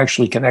you're not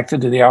actually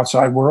connected to the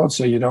outside world,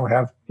 so you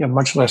have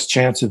much less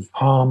chance of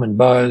hum and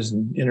buzz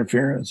and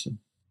interference.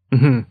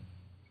 Mm-hmm.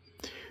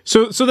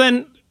 So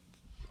then,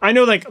 I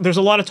know like there's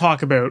a lot of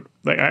talk about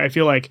like I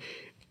feel like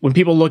when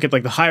people look at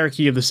like the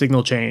hierarchy of the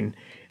signal chain,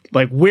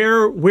 like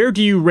where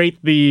do you rate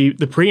the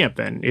preamp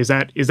then? Is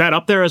that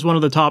up there as one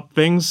of the top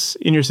things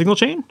in your signal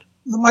chain?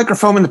 The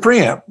microphone and the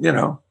preamp,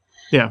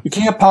 Yeah. You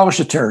can't polish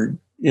a turd.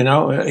 You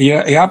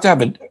have to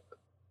have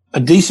a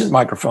decent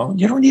microphone.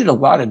 You don't need a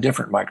lot of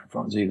different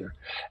microphones either.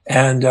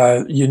 And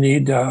you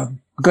need a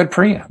good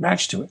preamp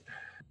matched to it.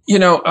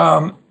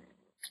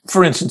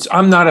 For instance,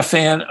 I'm not a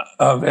fan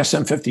of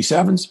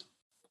SM57s.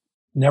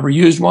 Never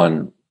used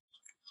one,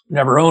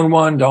 never owned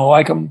one, don't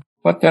like them.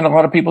 But then a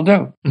lot of people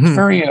do. Mm-hmm.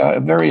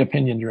 It's very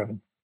opinion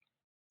driven.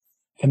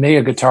 To me,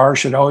 a guitar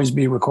should always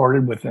be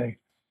recorded with a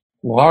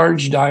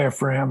large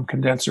diaphragm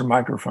condenser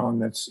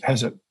microphone is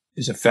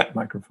a FET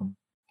microphone.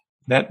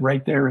 That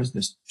right there is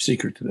the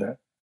secret to that.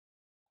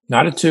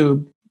 Not a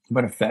tube,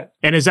 but a FET.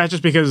 And is that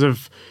just because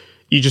of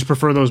you just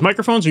prefer those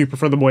microphones, or you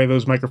prefer the way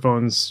those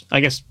microphones? I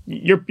guess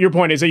your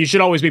point is that you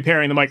should always be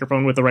pairing the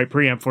microphone with the right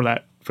preamp for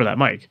that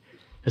mic,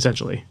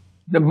 essentially.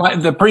 The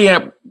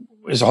preamp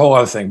is a whole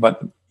other thing,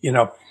 but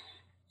if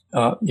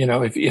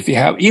you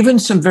have even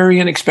some very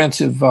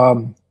inexpensive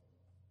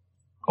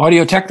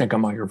Audio-Technica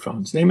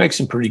microphones, they make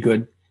some pretty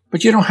good.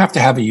 But you don't have to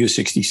have a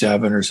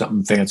U67 or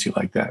something fancy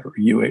like that, or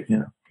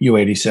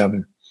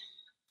U87.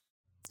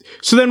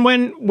 So then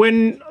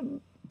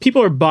when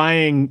people are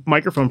buying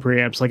microphone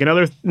preamps, like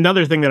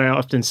another thing that I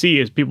often see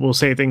is people will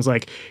say things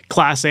like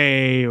Class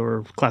A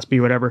or Class B,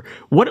 whatever.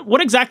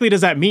 What exactly does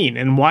that mean,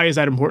 and why is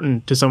that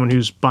important to someone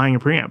who's buying a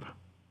preamp?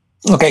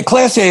 Okay,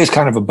 Class A is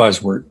kind of a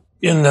buzzword.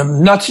 In the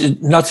nuts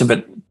of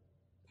it,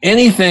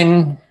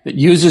 anything that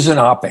uses an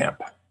op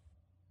amp,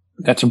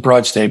 that's a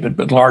broad statement,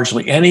 but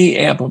largely any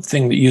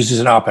thing that uses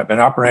an op amp, an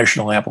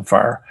operational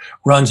amplifier,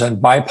 runs on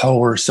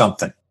bipolar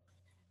something,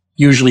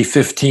 usually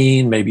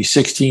 15, maybe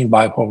 16,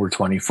 bipolar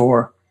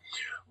 24.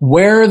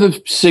 Where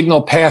the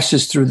signal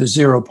passes through the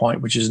 0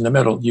 point, which is in the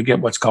middle, you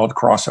get what's called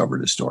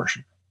crossover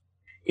distortion.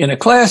 In a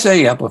Class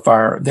A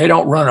amplifier, they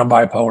don't run on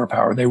bipolar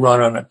power. They run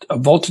on a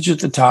voltage at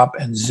the top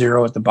and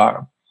 0 at the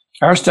bottom.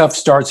 Our stuff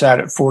starts out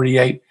at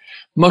 48.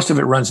 Most of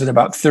it runs at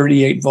about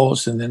 38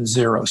 volts and then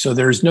 0. So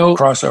there's no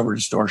crossover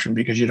distortion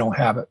because you don't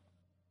have it.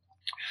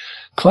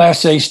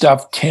 Class A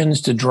stuff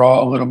tends to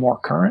draw a little more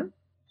current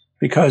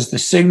because the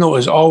signal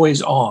is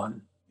always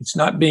on. It's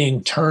not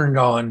being turned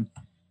on.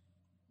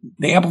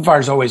 The amplifier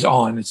is always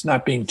on. It's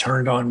not being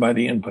turned on by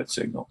the input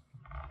signal.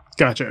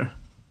 Gotcha.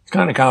 It's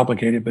kind of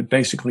complicated, but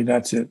basically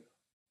that's it.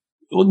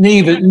 Well,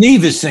 Neve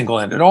is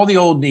single-ended. All the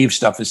old Neve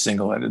stuff is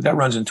single-ended. That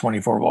runs in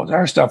 24 volts.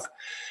 Our stuff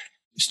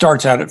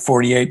starts out at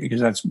 48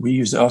 because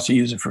we also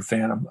use it for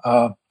Phantom.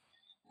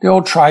 The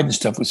old Trident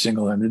stuff was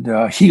single-ended.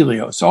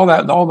 Helios, all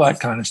that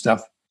kind of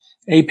stuff.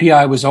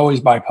 API was always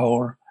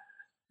bipolar.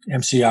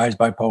 MCI is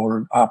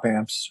bipolar. Op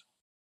amps.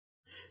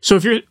 So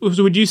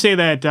would you say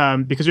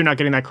that because you're not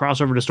getting that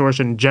crossover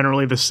distortion,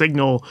 generally the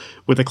signal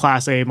with a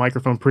Class A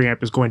microphone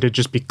preamp is going to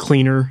just be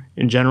cleaner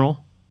in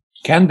general?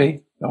 Can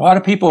be. A lot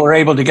of people are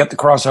able to get the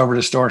crossover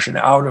distortion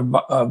out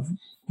of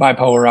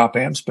bipolar op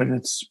amps, but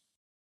it's...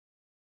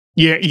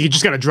 Yeah, you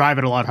just got to drive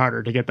it a lot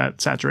harder to get that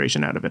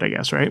saturation out of it, I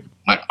guess, right?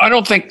 I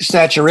don't think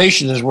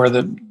saturation is where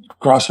the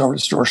crossover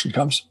distortion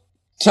comes.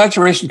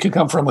 Saturation can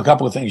come from a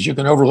couple of things. You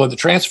can overload the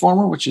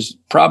transformer, which is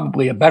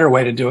probably a better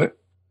way to do it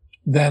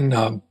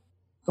than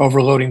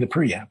overloading the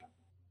preamp.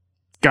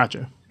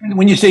 Gotcha. And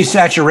when you say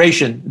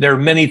saturation, there are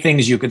many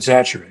things you could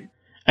saturate.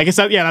 I guess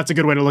that's a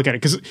good way to look at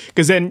it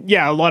because then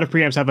a lot of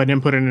preamps have an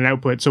input and an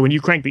output. So when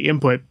you crank the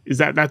input,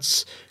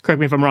 that's correct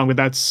me if I'm wrong, but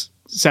that's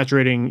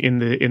saturating in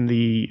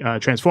the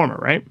transformer,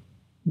 right?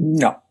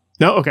 No.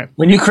 Okay.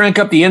 When you crank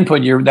up the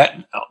input,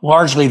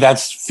 largely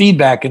that's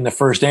feedback in the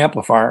first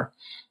amplifier.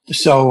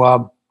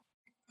 So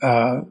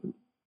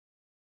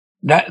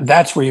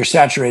that's where you're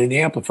saturating the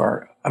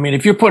amplifier. I mean,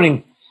 if you're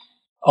putting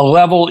a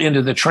level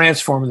into the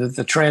transformer that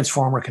the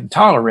transformer can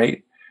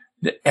tolerate,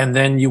 and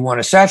then you want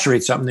to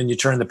saturate something, then you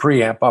turn the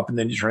preamp up and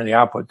then you turn the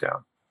output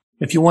down.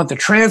 If you want the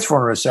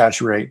transformer to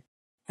saturate,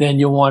 then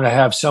you want to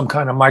have some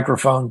kind of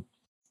microphone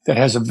that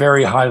has a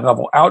very high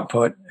level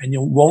output, and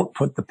you won't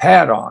put the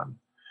pad on.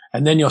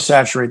 And then you'll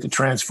saturate the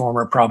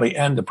transformer probably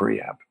and the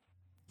preamp.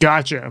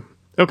 Gotcha.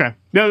 Okay.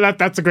 No,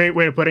 that's a great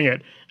way of putting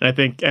it. And I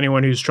think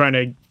anyone who's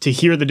trying to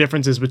hear the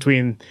differences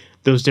between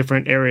those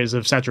different areas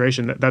of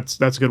saturation, that's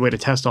a good way to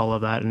test all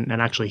of that and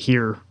actually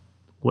hear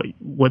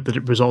what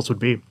the results would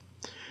be.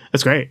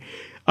 That's great.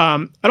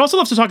 I'd also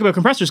love to talk about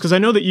compressors because I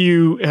know that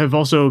you have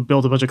also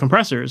built a bunch of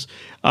compressors.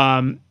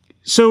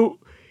 So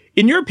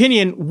in your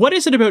opinion, what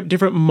is it about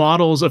different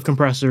models of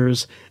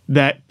compressors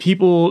that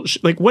people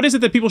what is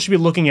it that people should be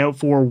looking out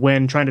for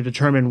when trying to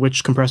determine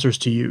which compressors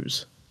to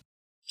use?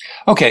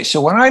 Okay,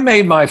 so when I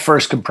made my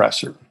first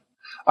compressor,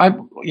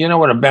 you know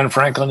what a Ben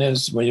Franklin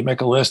is, where you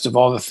make a list of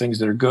all the things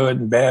that are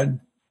good and bad?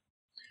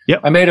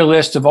 Yep. I made a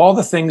list of all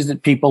the things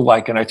that people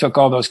like, and I took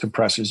all those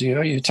compressors.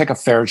 You take a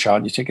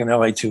Fairchild, you take an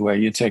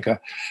LA2A, you take a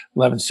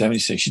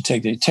 1176, you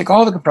take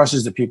all the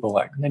compressors that people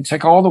like, and then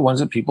take all the ones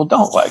that people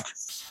don't like.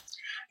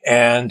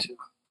 And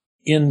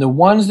in the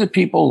ones that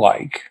people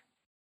like,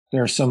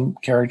 there are some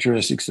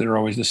characteristics that are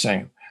always the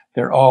same.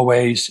 They're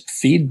always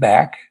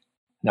feedback.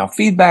 Now,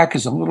 feedback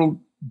is a little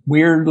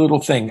weird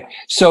little thing.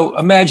 So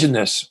imagine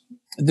this.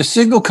 The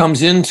signal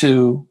comes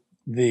into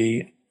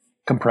the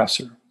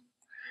compressor,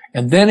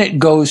 and then it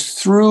goes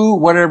through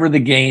whatever the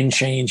gain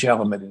change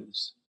element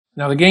is.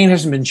 Now, the gain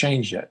hasn't been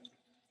changed yet.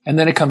 And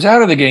then it comes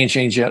out of the gain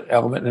change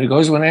element, and it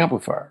goes to an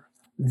amplifier.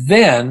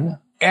 Then,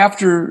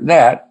 after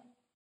that,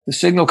 the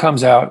signal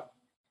comes out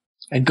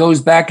and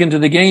goes back into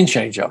the gain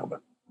change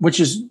element, which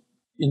is,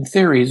 in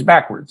theory, is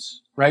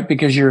backwards, right?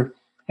 Because you're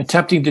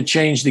attempting to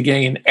change the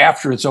gain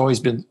after it's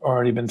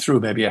already been through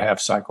maybe a half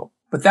cycle.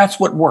 But that's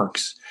what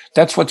works.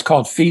 That's what's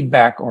called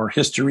feedback or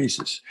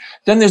hysteresis.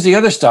 Then there's the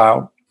other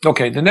style.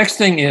 Okay, the next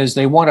thing is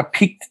they want a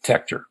peak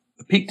detector.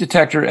 A peak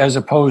detector as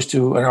opposed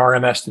to an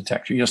RMS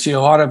detector. You'll see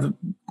a lot of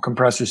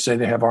compressors say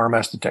they have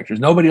RMS detectors.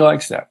 Nobody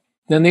likes that.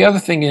 Then the other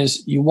thing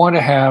is you want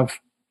to have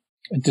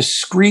a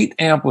discrete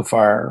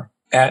amplifier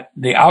at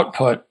the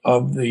output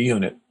of the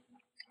unit.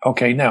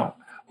 Okay, now,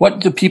 what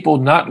do people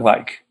not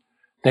like?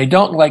 They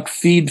don't like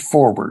feed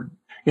forward.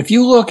 If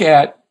you look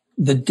at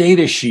the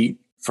data sheet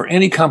for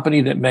any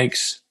company that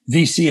makes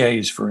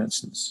VCAs, for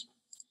instance,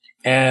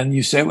 and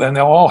you say, and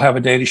they'll all have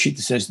a data sheet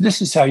that says,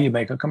 this is how you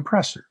make a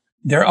compressor.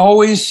 They're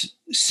always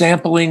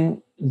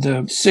sampling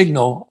the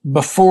signal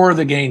before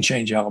the gain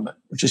change element,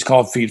 which is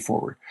called feed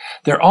forward.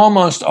 They're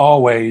almost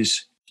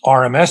always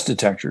RMS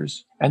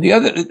detectors. And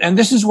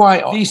this is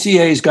why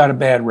VCA's got a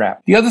bad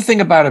rap. The other thing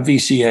about a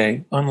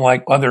VCA,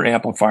 unlike other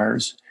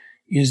amplifiers,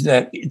 is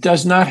that it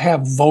does not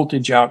have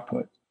voltage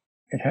output.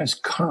 It has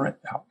current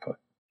output,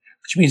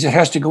 which means it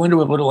has to go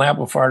into a little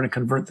amplifier to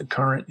convert the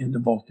current into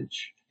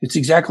voltage. It's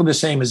exactly the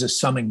same as a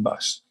summing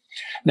bus.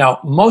 Now,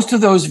 most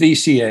of those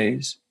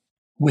VCAs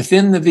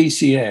within the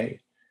VCA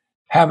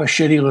have a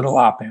shitty little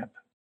op amp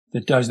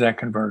that does that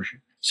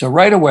conversion. So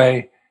right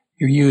away,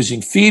 you're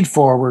using feed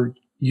forward,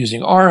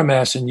 using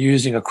RMS, and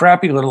using a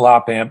crappy little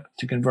op amp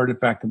to convert it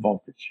back to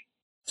voltage.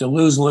 It's a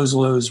lose, lose,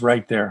 lose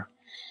right there.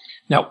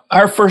 Now,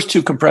 our first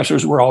two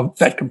compressors were all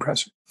FET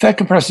compressors. FET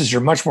compressors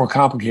are much more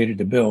complicated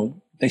to build.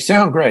 They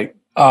sound great.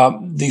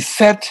 The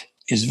FET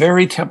is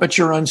very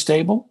temperature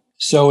unstable.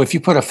 So if you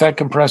put a FET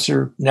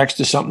compressor next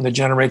to something that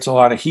generates a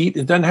lot of heat,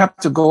 it doesn't have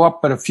to go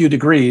up but a few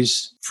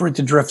degrees for it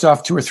to drift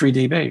off 2 or 3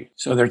 dB.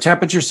 So they're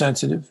temperature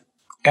sensitive,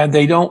 and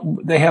they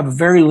have a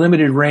very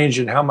limited range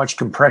in how much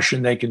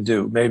compression they can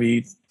do,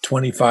 maybe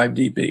 25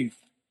 dB.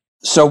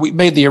 So we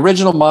made the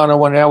original mono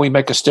one. Now we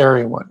make a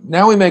stereo one.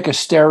 Now we make a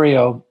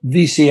stereo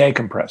VCA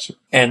compressor.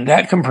 And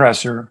that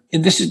compressor,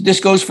 and this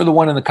goes for the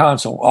one in the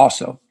console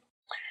also,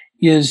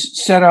 is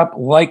set up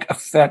like a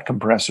FET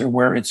compressor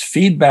where it's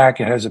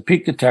feedback. It has a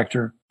peak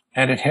detector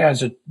and it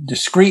has a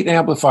discrete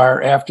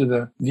amplifier after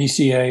the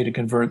VCA to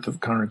convert the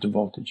current to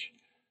voltage.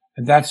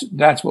 And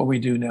that's what we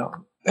do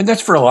now. And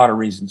that's for a lot of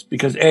reasons,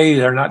 because A,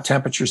 they're not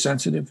temperature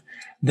sensitive.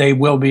 They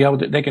will be able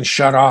to, they can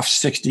shut off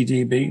 60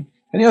 dB.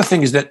 And the other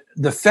thing is that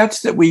the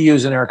FETs that we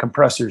use in our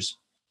compressors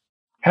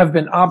have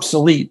been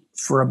obsolete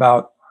for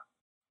about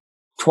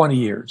 20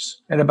 years.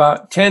 And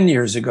about 10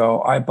 years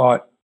ago, I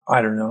bought,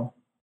 I don't know,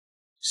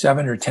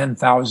 7 or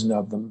 10,000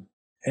 of them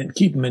and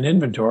keep them in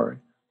inventory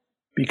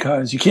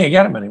because you can't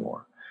get them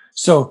anymore.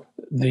 So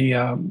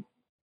the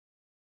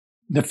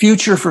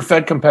future for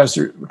FET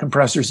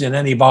compressors in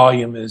any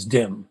volume is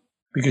dim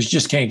because you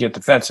just can't get the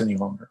FETs any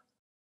longer.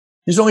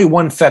 There's only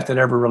one FET that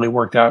ever really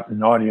worked out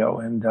in audio,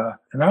 and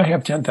I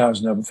have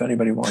 10,000 of them if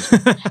anybody wants it.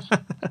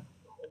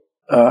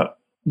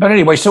 But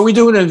anyway, so we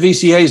do it in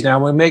VCAs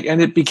now, and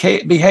it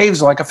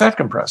behaves like a FET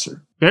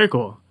compressor. Very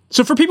cool.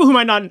 So for people who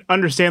might not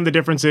understand the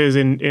differences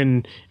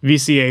in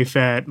VCA,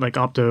 FET, like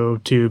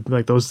opto, tube,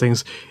 like those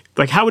things,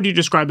 like how would you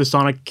describe the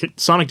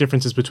sonic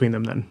differences between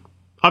them then?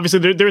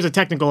 Obviously, there's a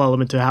technical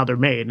element to how they're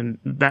made, and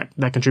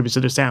that contributes to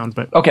the sound.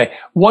 But okay,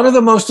 one of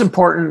the most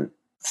important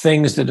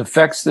things that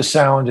affects the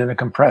sound in a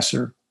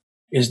compressor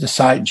is the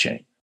side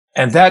chain.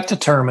 And that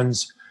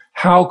determines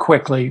how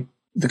quickly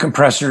the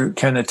compressor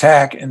can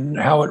attack and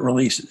how it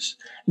releases.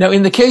 Now,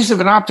 in the case of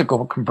an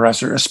optical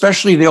compressor,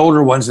 especially the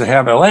older ones that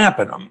have a lamp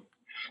in them,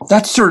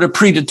 that's sort of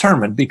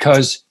predetermined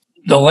because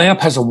the lamp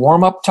has a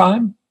warm-up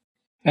time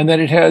and then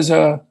it has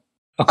a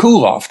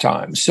cool-off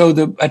time. So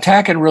the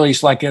attack and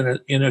release, like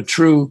in a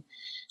true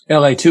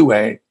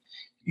LA2A,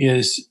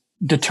 is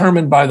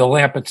determined by the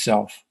lamp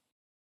itself.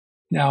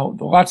 Now,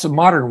 lots of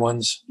modern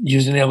ones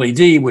use an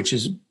LED, which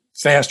is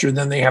faster,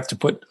 than they have to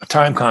put a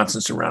time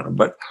constants around them.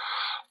 But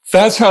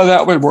that's how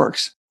that one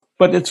works.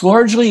 But it's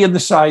largely in the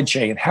side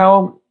chain,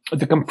 how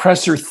the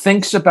compressor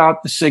thinks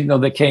about the signal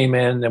that came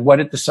in and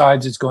what it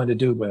decides it's going to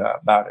do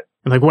about it.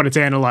 Like what it's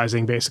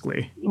analyzing,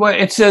 basically. Well,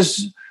 it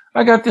says,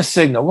 I got this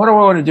signal. What do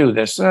I want to do with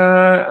this?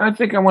 I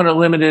think I want to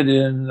limit it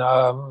in,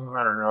 I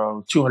don't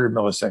know, 200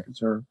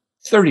 milliseconds or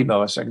 30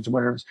 milliseconds or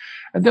whatever it is.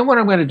 And then what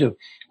I'm going to do?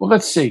 Well,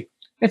 let's see.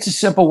 It's a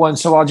simple one,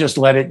 so I'll just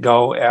let it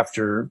go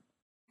after,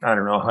 I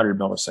don't know, 100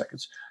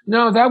 milliseconds.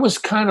 No, that was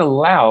kind of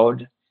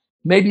loud.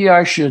 Maybe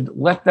I should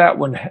let that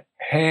one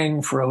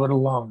hang for a little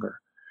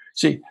longer.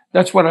 See,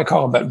 that's what I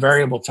call about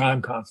variable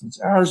time constants.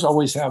 Ours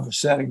always have a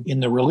setting in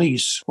the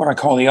release, what I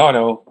call the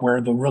auto,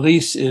 where the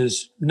release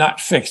is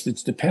not fixed.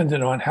 It's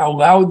dependent on how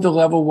loud the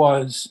level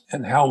was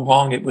and how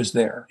long it was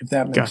there, if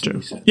that makes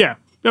any sense. Yeah.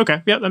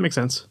 Okay. Yeah, that makes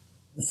sense.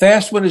 The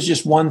fast one is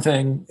just one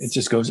thing. It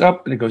just goes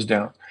up and it goes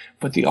down.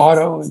 But the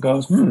auto, it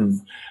goes,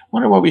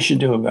 wonder what we should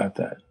do about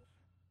that.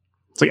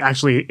 It's like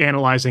actually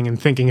analyzing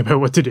and thinking about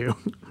what to do.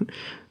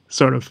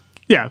 Sort of.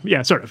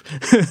 Yeah, sort of.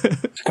 It's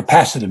a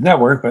capacitive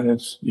network, but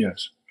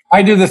yes.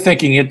 I do the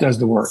thinking, it does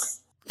the work.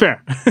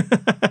 Fair.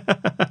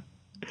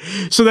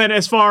 So then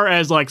as far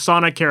as like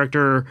sonic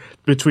character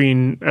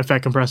between a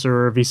FET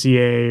compressor or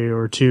VCA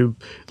or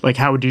tube, like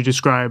how would you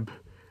describe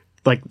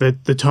like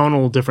the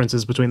tonal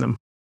differences between them?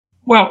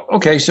 Well,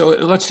 okay, so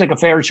let's take a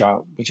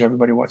Fairchild, which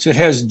everybody wants. It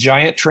has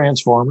giant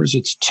transformers,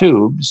 it's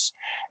tubes,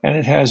 and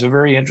it has a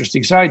very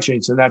interesting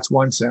sidechain, so that's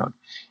one sound.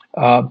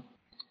 The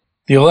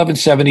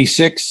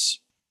 1176,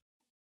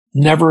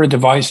 never a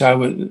device I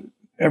was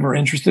ever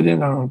interested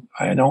in.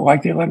 I don't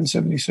like the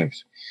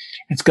 1176.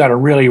 It's got a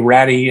really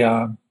ratty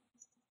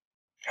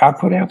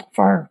output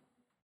amplifier.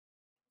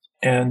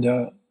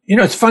 And,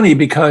 it's funny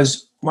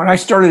because when I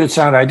started at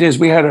Sound Ideas,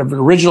 we had an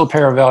original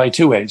pair of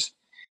LA2As.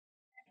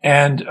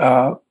 And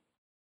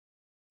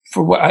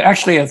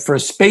for a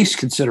space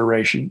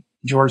consideration,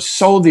 George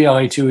sold the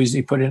LA2As and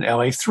he put in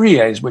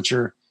LA3As, which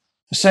are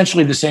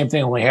essentially the same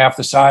thing, only half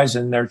the size,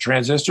 and they're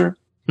transistor.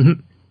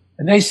 Mm-hmm.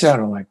 And they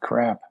sounded like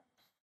crap.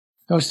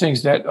 Those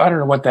things I don't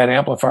know what that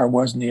amplifier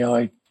was in the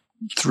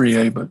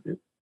LA3A, but it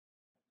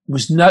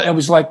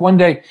was like one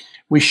day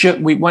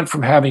we went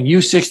from having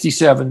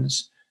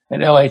U67s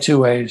and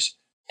LA2As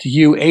to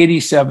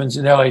U87s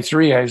and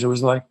LA3As. It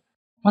was like,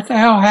 what the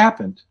hell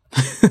happened?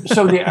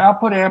 So the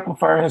output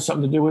amplifier has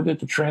something to do with it,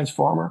 the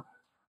transformer.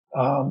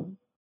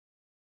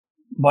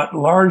 But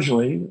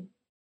largely,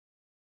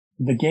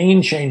 the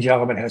gain change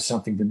element has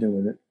something to do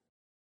with it.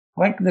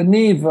 Like the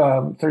Neve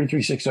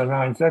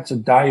 33609, that's a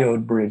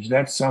diode bridge.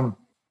 That's some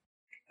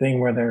thing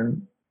where they're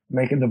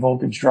making the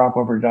voltage drop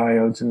over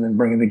diodes and then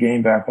bringing the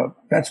gain back up.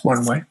 That's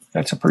one way.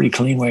 That's a pretty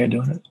clean way of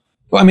doing it.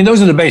 Well, I mean,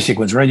 those are the basic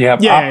ones, right? You have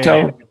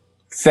opto,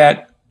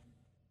 FET,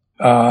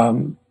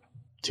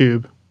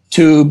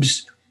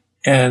 tubes,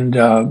 and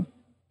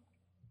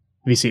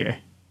VCA.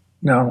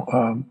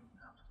 No,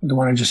 the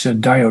one I just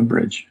said, diode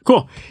bridge.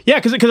 Cool. Yeah,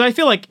 because I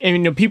feel like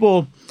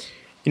people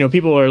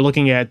are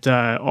looking at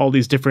all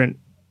these different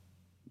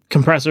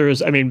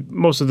compressors. I mean,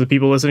 most of the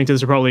people listening to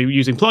this are probably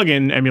using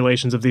plug-in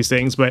emulations of these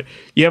things, but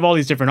you have all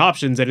these different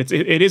options, and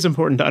it is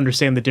important to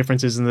understand the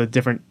differences in the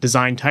different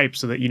design types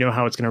so that you know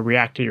how it's going to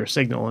react to your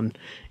signal and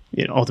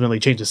ultimately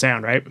change the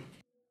sound, right?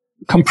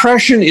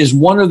 Compression is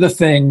one of the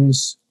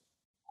things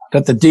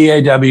that the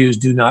DAWs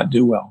do not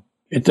do well.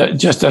 It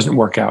just doesn't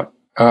work out.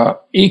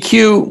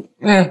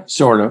 EQ,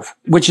 sort of,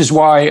 which is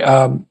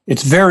why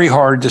it's very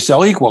hard to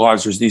sell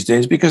equalizers these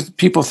days, because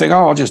people think,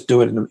 oh, I'll just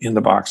do it in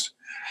the box.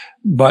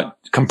 But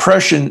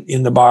compression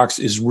in the box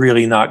is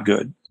really not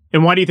good.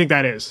 And why do you think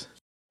that is?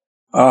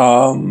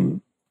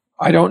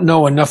 I don't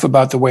know enough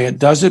about the way it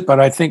does it, but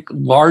I think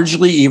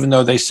largely, even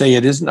though they say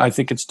it isn't, I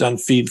think it's done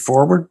feed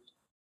forward.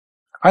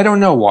 I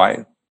don't know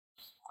why.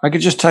 I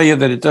could just tell you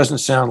that it doesn't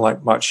sound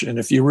like much. And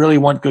if you really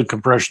want good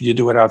compression, you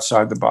do it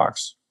outside the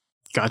box.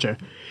 Gotcha.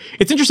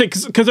 It's interesting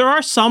because there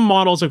are some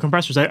models of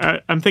compressors.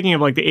 I'm thinking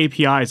of like the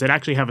APIs that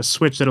actually have a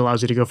switch that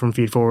allows you to go from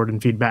feed forward and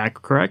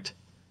feedback, correct?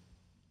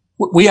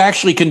 We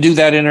actually can do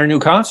that in our new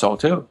console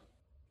too.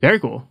 Very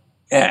cool.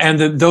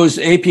 And those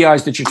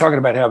APIs that you're talking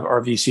about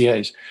are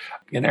VCAs.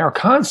 In our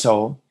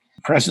console,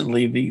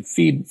 presently, the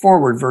feed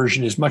forward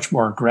version is much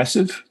more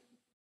aggressive.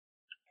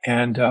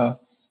 And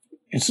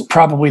it's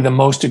probably the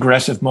most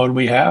aggressive mode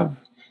we have.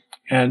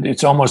 And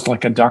it's almost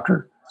like a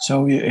ducker.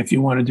 So if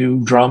you want to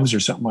do drums or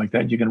something like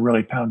that, you can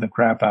really pound the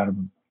crap out of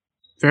them.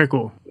 Very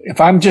cool.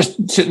 If I'm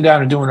just sitting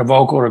down and doing a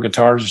vocal or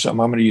guitars or something,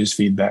 I'm going to use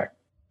feedback.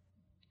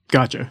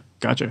 Gotcha.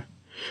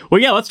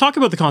 Well, yeah, let's talk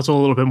about the console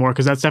a little bit more,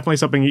 because that's definitely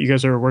something that you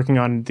guys are working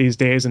on these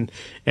days and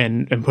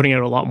putting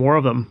out a lot more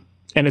of them.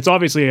 And it's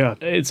obviously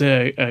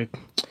a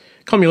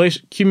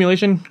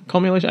culmination.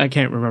 I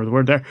can't remember the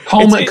word there.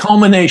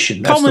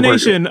 Culmination. That's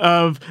culmination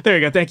of, there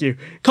you go. Thank you.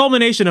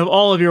 Culmination of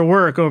all of your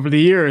work over the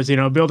years,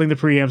 building the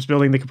preamps,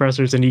 building the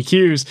compressors and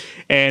EQs,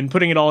 and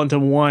putting it all into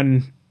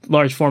one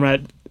large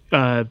format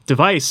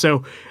device.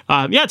 So,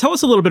 tell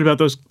us a little bit about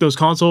those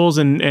consoles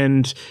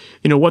and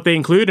what they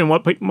include and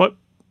what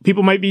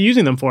people might be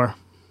using them for.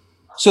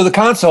 So the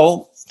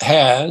console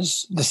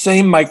has the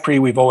same mic pre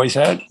we've always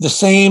had, the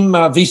same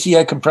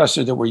VCA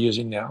compressor that we're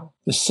using now,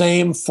 the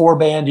same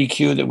 4-band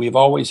EQ that we've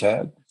always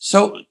had.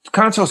 So the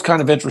console is kind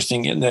of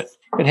interesting in that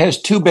it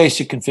has two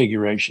basic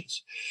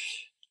configurations.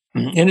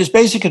 In its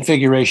basic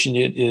configuration,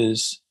 it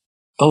is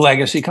a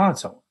legacy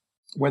console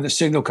where the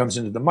signal comes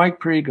into the mic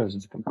pre, goes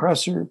into the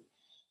compressor,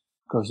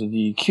 goes to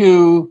the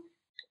EQ,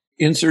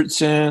 insert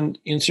send,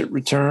 insert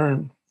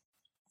return,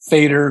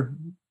 fader,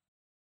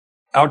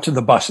 out to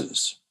the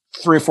buses.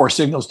 3 or 4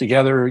 signals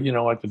together,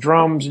 like the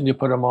drums, and you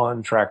put them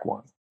on track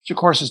 1, which of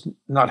course is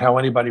not how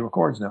anybody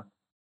records now.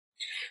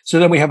 So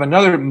then we have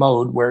another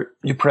mode where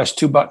you press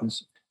 2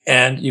 buttons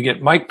and you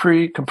get mic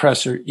pre,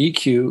 compressor,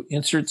 EQ,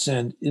 insert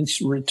send,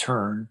 insert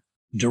return,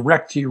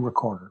 direct to your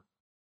recorder.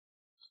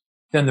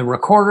 Then the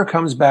recorder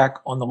comes back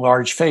on the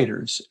large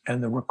faders,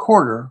 and the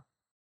recorder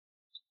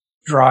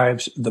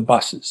drives the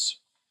buses.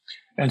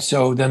 And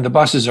so then the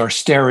buses are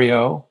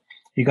stereo.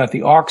 You got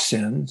the aux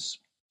sends.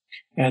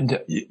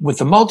 And with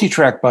the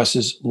multi-track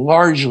buses,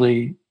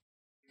 largely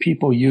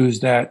people use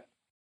that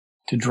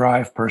to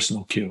drive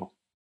personal cue.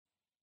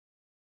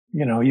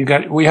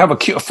 We have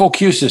a full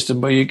cue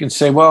system, but you can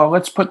say, well,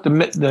 let's put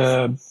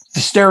the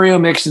stereo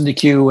mix in the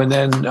cue, and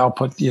then I'll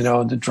put,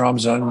 the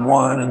drums on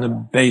 1 and the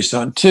bass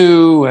on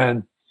 2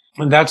 and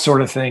that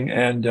sort of thing.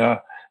 And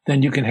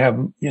then you can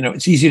have,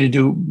 it's easy to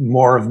do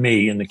more of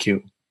me in the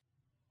cue.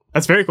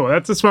 That's very cool.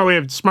 That's a smart way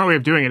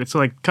of doing it. It's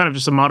like kind of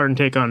just a modern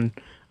take on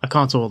a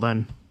console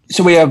then.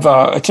 So we have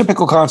a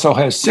typical console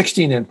has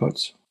 16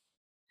 inputs,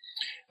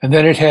 and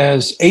then it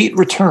has 8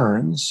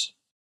 returns,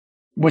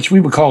 which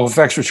we would call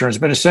effects returns,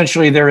 but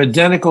essentially they're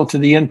identical to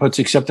the inputs,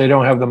 except they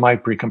don't have the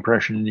mic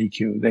pre-compression and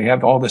EQ. They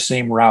have all the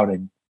same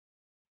routing.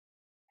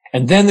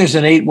 And then there's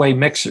an 8-way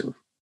mixer,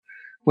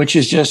 which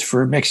is just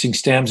for mixing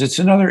stems. It's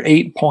another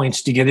 8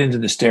 points to get into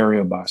the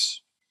stereo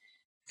bus.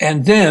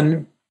 And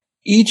then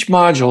each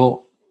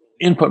input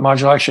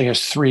module actually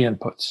has 3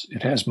 inputs.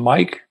 It has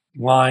mic,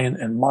 line,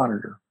 and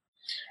monitor.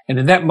 And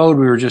in that mode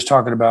we were just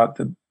talking about,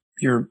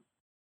 your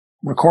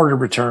recorder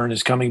return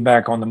is coming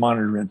back on the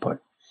monitor input.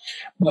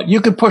 But you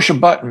could push a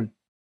button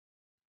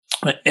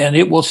and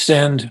it will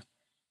send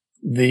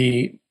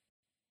the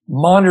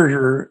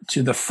monitor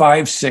to the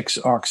 5/6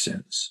 aux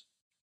sends.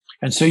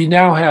 And so you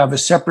now have a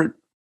separate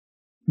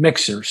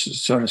mixer,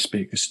 so to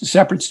speak, a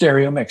separate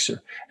stereo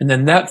mixer. And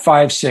then that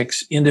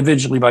 5/6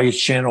 individually by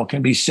each channel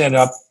can be set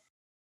up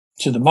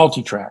to the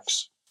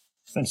multi-tracks.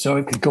 And so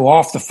it could go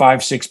off the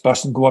 5/6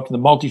 bus and go up to the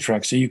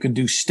multi-track, so you can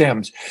do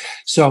stems.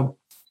 So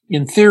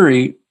in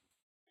theory,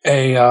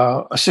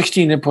 a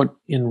 16 input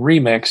in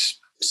remix,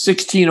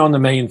 16 on the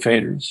main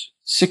faders,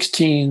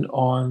 16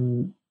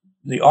 on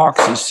the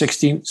auxes,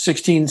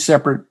 16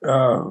 separate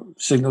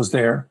signals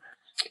there,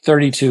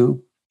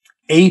 32,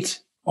 8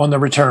 on the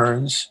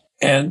returns,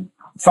 and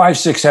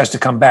 5/6 has to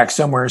come back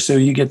somewhere. So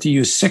you get to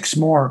use 6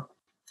 more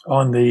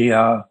on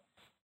the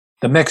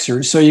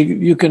mixers. So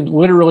you can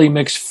literally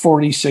mix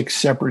 46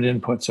 separate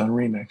inputs on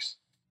remix.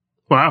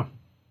 Wow.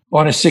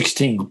 On a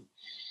 16.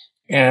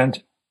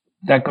 And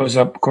that goes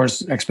up, of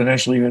course,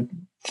 exponentially at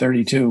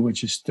 32,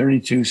 which is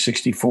 32,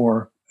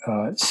 64,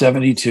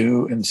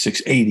 72, and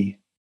 680.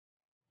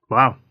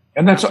 Wow.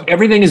 And that's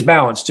everything is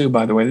balanced too,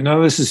 by the way. None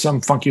of this is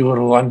some funky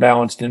little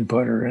unbalanced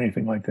input or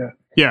anything like that.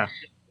 Yeah.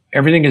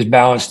 Everything is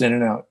balanced in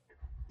and out.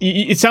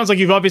 It sounds like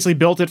you've obviously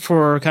built it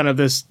for kind of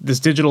this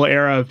digital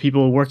era of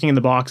people working in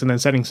the box and then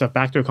sending stuff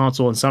back to a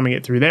console and summing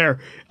it through there.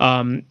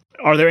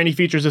 Are there any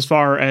features as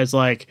far as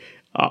like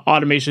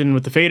automation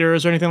with the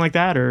faders or anything like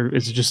that, or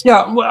is it just?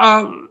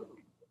 Yeah,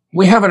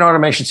 we have an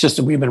automation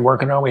system we've been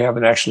working on. We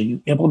haven't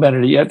actually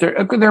implemented it yet. There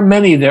are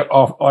many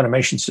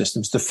automation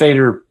systems. The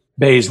fader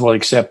bays will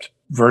accept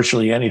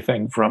virtually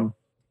anything from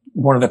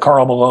one of the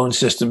Karl Malone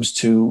systems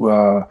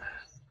to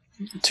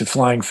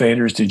flying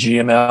faders to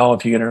GML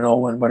if you get an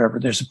old one, whatever.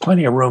 There's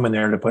plenty of room in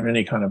there to put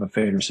any kind of a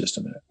fader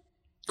system in it.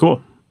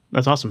 Cool.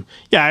 That's awesome.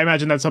 Yeah, I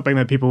imagine that's something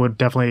that people would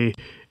definitely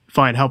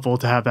find helpful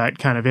to have that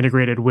kind of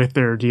integrated with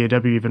their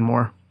DAW even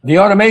more. The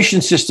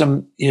automation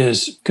system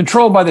is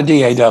controlled by the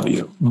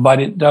DAW, but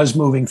it does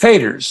moving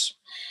faders.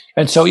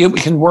 And so it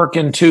can work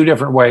in two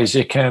different ways.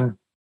 It can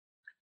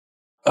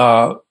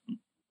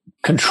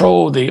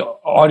control the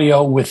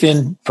audio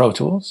within Pro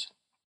Tools,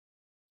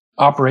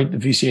 operate the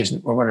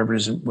VCAs or whatever it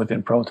is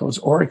within Pro Tools,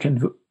 or it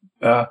can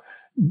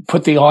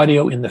put the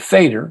audio in the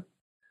fader,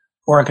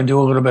 or it can do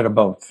a little bit of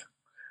both.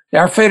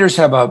 Our faders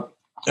have a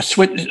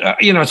switch.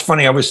 It's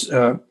funny.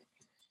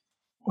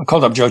 I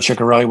called up Joe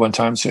Ciccarelli one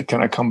time and said,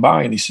 "Can I come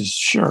by?" And he says,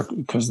 "Sure,"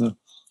 because the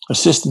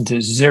assistant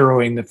is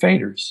zeroing the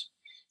faders.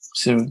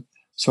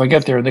 So I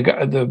get there.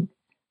 The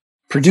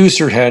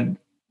producer had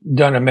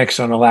done a mix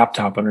on a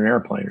laptop on an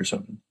airplane or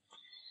something,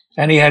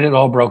 and he had it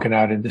all broken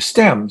out into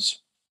stems.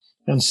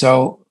 And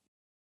so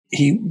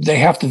they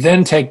have to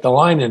then take the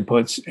line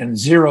inputs and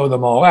zero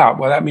them all out.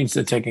 Well, that means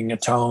they're taking a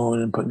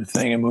tone and putting the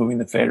thing and moving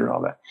the fader and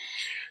all that.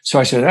 So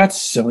I said, that's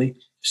silly.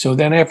 So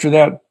then after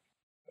that,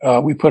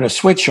 we put a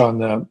switch on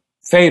the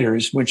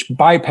faders, which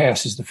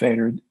bypasses the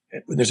fader.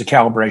 There's a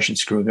calibration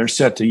screw. They're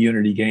set to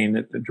unity gain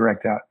at the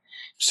direct out,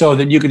 so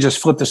that you can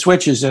just flip the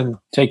switches and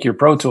take your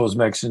Pro Tools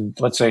mix and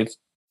let's say it's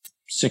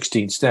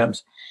 16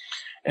 stems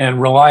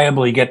and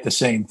reliably get the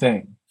same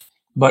thing,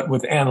 but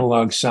with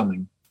analog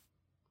summing.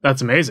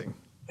 That's amazing.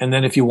 And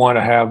then if you want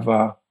to have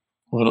a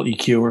little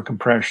EQ or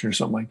compression or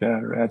something like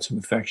that, or add some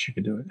effects, you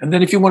can do it. And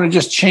then if you want to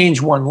just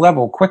change one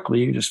level quickly,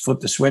 you just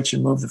flip the switch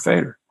and move the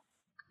fader.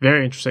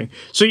 Very interesting.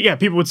 So yeah,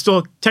 people would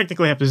still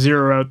technically have to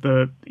zero out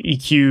the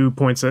EQ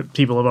points that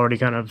people have already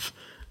kind of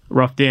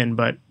roughed in,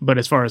 but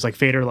as far as like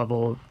fader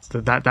level,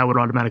 that would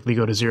automatically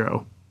go to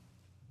zero.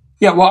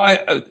 Yeah,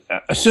 well,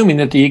 assuming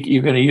that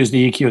you're going to use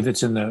the EQ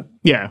that's in the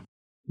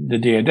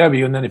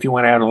DAW, and then if you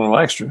want to add a little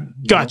extra.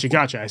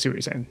 Gotcha. I see what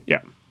you're saying.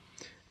 Yeah,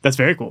 that's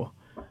very cool.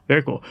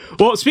 Very cool.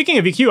 Well, speaking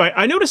of EQ,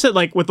 I noticed that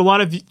like with a lot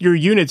of your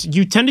units,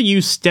 you tend to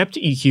use stepped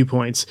EQ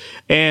points.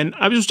 And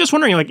I was just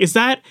wondering, like, is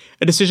that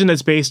a decision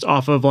that's based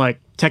off of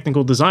like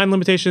technical design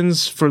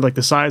limitations for like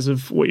the size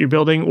of what you're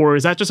building? Or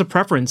is that just a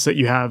preference that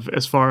you have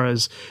as far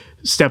as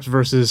steps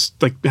versus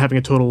like having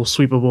a total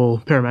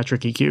sweepable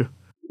parametric EQ?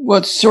 Well,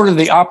 it's sort of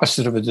the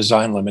opposite of a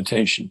design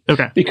limitation.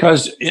 Okay.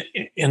 Because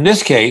in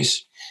this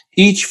case,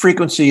 each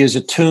frequency is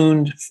a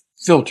tuned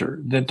filter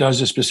that does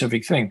a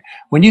specific thing.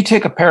 When you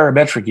take a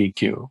parametric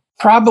EQ,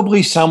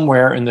 probably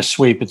somewhere in the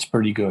sweep, it's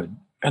pretty good.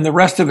 And the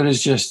rest of it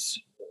is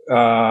just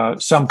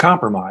some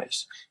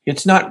compromise.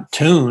 It's not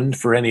tuned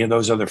for any of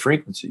those other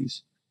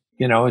frequencies.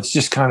 It's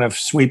just kind of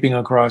sweeping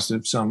across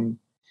some.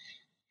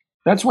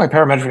 That's why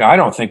I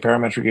don't think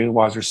parametric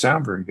equalizers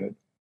sound very good.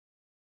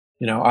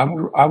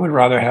 I would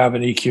rather have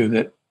an EQ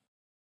that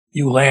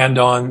you land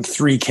on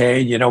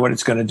 3K, you know what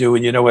it's going to do,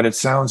 and you know what it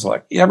sounds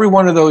like. Every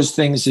one of those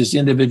things is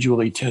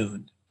individually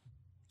tuned.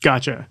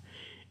 Gotcha.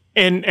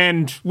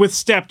 And with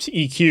stepped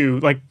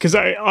EQ, like, because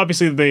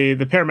obviously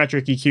the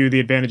parametric EQ, the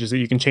advantage is that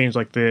you can change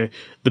like the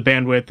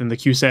bandwidth and the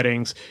Q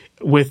settings.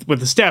 With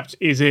the stepped,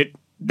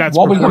 that's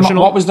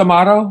proportional? What was the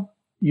motto?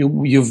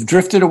 You've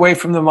drifted away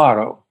from the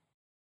motto.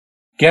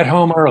 Get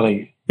home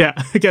early. Yeah,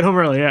 get home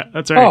early. Yeah,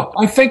 that's right. Oh,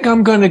 I think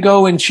I'm going to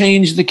go and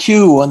change the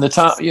Q on the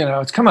top.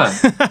 Come on.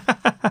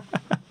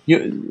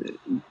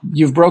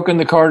 You've broken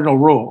the cardinal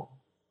rule.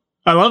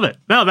 I love it.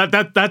 No,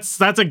 that's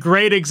a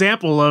great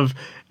example of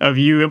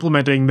you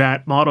implementing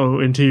that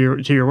motto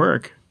into your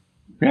work.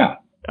 Yeah,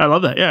 I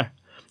love that. Yeah,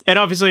 and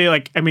obviously,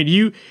 like, I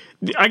mean,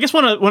 I guess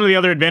one of the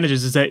other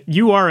advantages is that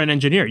you are an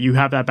engineer. You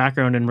have that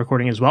background in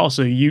recording as well,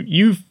 so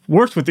you've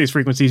worked with these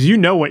frequencies. You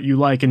know what you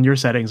like and your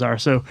settings are.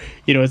 So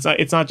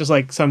it's not just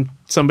like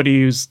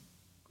somebody who's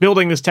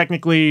building this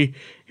technically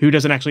who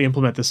doesn't actually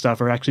implement this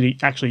stuff or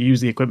actually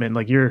use the equipment.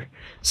 Like, you're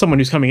someone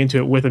who's coming into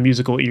it with a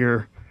musical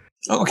ear.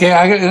 Okay,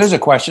 there's a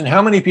question.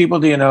 How many people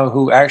do you know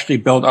who actually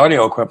build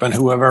audio equipment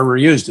who have ever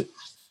used it?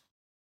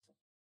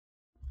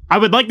 I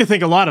would like to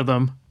think a lot of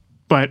them,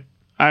 but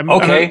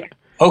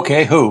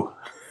Okay, who?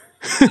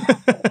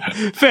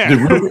 Fair.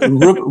 Did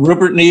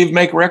Rupert Neve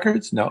make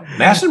records? No.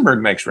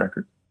 Massenburg makes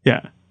records.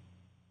 Yeah.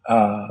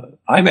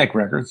 I make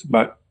records,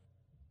 but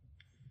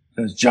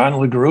does John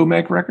LeGroux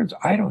make records?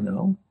 I don't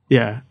know.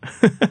 Yeah.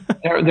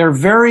 they're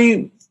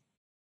very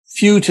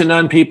few to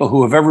none people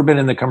who have ever been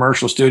in the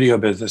commercial studio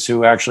business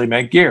who actually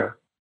make gear.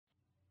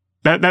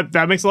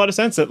 That makes a lot of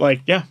sense. That like,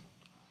 yeah,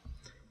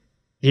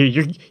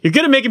 you're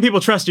good at making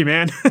people trust you,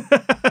 man.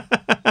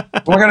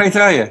 What can I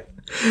tell you?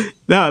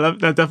 No,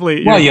 that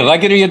definitely. Well, you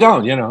like it or you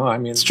don't. You know, I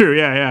mean, it's true.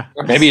 Yeah.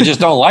 Maybe you just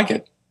don't like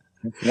it.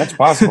 That's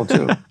possible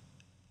too.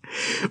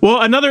 Well,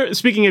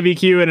 speaking of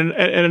EQ, and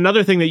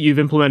another thing that you've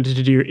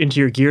implemented into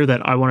your gear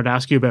that I wanted to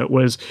ask you about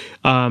was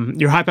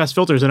your high pass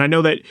filters. And I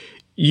know that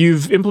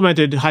you've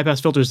implemented high pass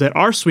filters that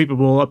are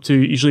sweepable up to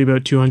usually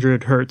about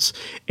 200 hertz.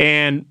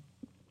 And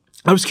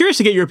I was curious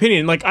to get your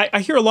opinion. Like, I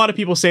hear a lot of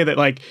people say that,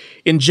 like,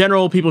 in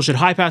general, people should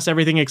high pass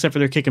everything except for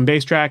their kick and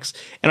bass tracks.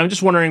 And I'm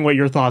just wondering what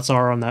your thoughts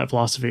are on that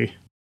philosophy.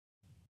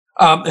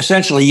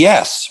 Essentially,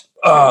 yes.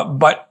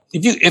 But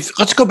if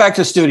let's go back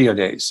to studio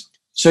days.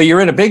 So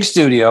you're in a big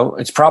studio.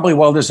 It's probably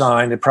well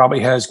designed. It probably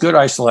has good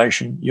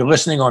isolation. You're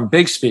listening on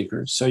big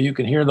speakers, so you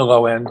can hear the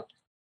low end.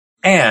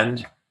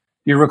 And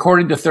you're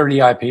recording to 30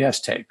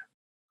 IPS tape.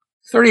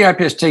 30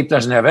 IPS tape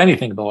doesn't have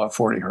anything below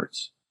 40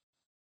 hertz.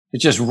 It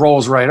just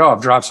rolls right off,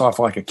 drops off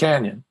like a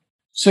canyon.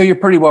 So you're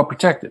pretty well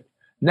protected.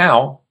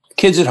 Now,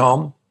 kids at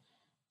home,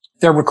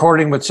 they're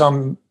recording with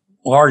some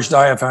large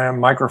diaphragm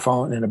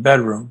microphone in a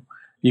bedroom.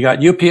 You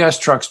got UPS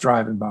trucks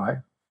driving by.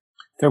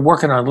 They're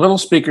working on little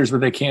speakers where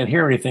they can't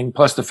hear anything,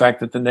 plus the fact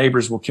that the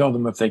neighbors will kill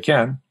them if they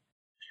can.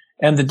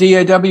 And the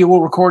DAW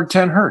will record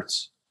 10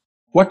 hertz.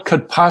 What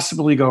could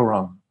possibly go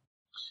wrong?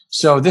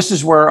 So this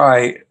is where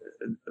I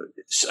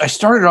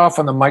started off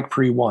on the Mic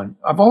Pre 1.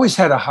 I've always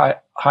had a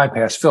high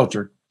pass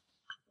filter,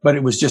 but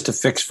it was just a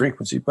fixed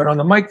frequency. But on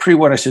the Mic Pre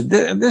 1, I said,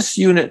 this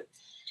unit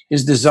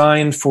is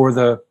designed for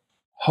the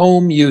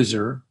home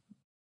user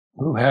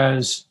who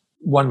has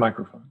one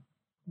microphone.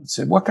 I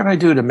said, what can I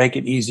do to make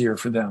it easier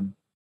for them?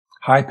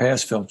 High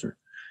pass filter.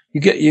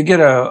 You get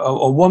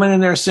a woman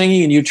in there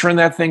singing, and you turn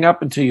that thing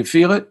up until you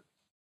feel it,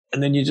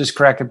 and then you just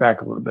crack it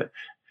back a little bit.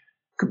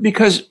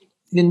 Because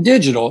in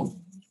digital,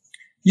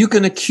 you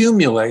can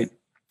accumulate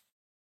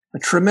a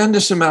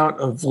tremendous amount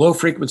of low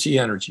frequency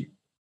energy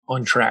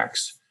on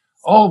tracks,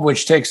 all of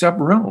which takes up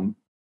room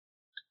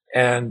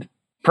and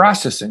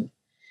processing.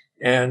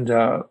 And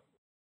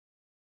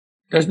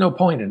there's no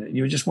point in it.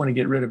 You just want to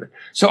get rid of it.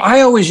 So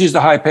I always use the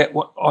high pass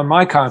on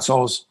my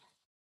consoles.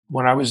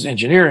 When I was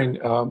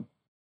engineering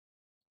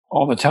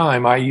all the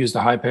time, I use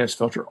the high pass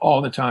filter all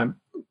the time.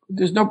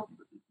 There's no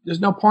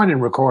point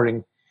in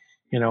recording,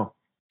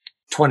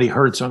 20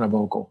 hertz on a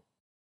vocal.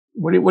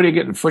 What are you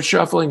getting? Foot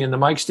shuffling and the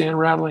mic stand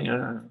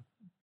rattling?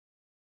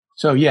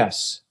 So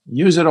yes,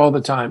 use it all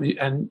the time,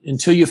 and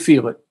until you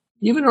feel it.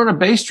 Even on a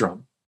bass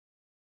drum,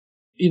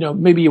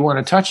 maybe you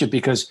want to touch it,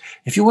 because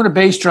if you want a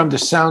bass drum to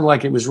sound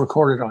like it was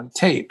recorded on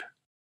tape,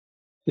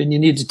 then you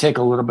need to take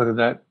a little bit of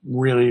that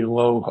really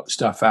low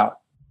stuff out.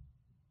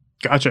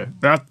 Gotcha.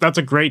 That's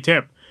a great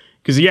tip.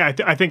 Because,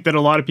 I think that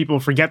a lot of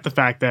people forget the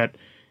fact that,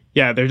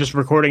 they're just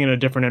recording in a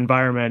different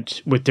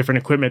environment with different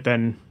equipment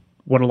than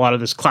what a lot of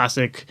this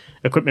classic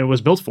equipment was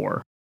built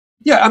for.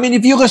 Yeah, I mean,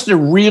 if you listen to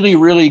really,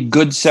 really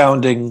good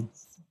sounding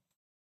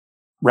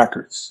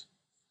records,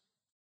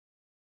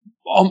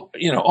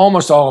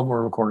 almost all of them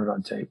were recorded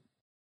on tape.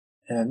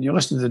 And you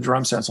listen to the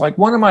drum sounds. Like,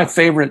 one of my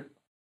favorite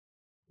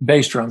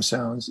bass drum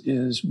sounds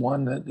is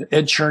one that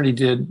Ed Cherney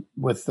did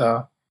with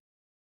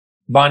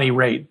Bonnie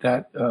Raitt,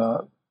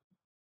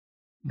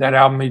 that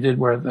album he did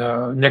with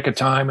Nick of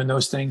Time and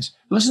those things.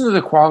 Listen to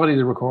the quality of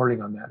the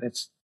recording on that.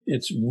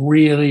 It's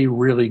really,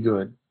 really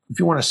good. If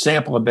you want to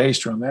sample a bass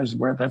drum,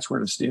 that's where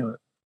to steal it.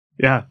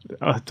 Yeah,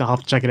 I'll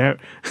have to check it out.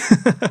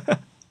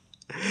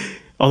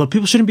 Although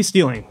people shouldn't be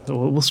stealing,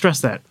 we'll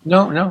stress that.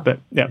 No, but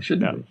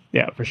shouldn't be.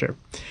 Yeah, for sure.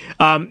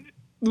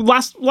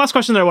 Last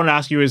question that I want to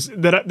ask you is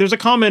that there's a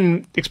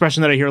common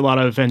expression that I hear a lot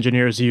of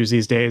engineers use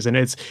these days, and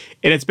it's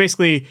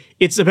basically,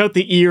 it's about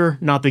the ear,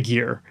 not the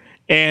gear.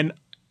 And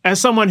as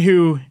someone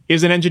who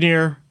is an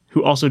engineer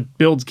who also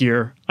builds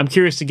gear, I'm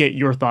curious to get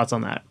your thoughts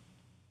on that.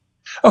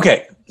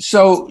 Okay,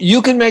 so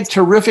you can make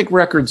terrific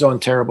records on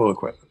terrible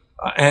equipment,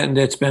 and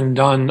it's been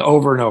done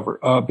over and over,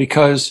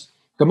 because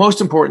the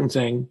most important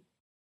thing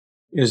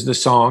is the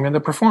song and the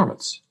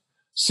performance.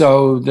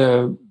 So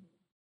the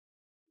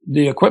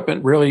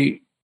equipment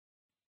really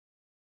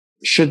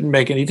shouldn't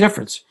make any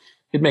difference.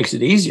 It makes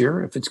it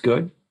easier if it's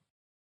good.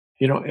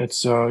 You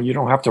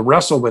don't have to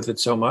wrestle with it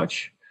so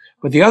much.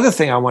 But the other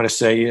thing I want to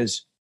say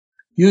is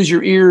use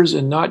your ears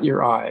and not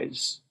your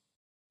eyes.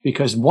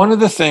 Because one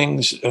of the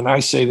things, and I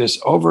say this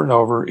over and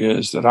over,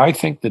 is that I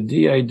think the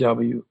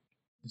DAW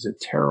is a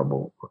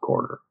terrible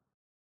recorder.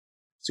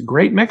 It's a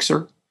great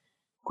mixer,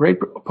 great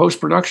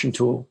post-production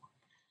tool,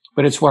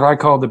 but it's what I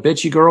call the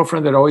bitchy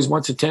girlfriend that always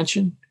wants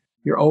attention.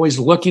 You're always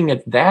looking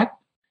at that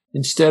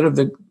instead of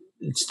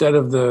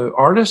the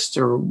artist,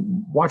 or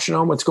watching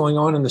on what's going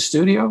on in the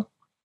studio.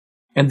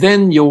 And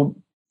then you'll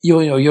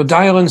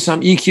dial in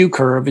some EQ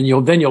curve, and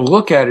you'll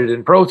look at it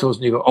in Pro Tools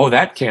and you go, oh,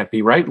 that can't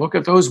be right. Look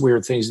at those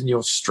weird things, and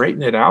you'll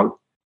straighten it out.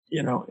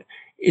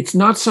 It's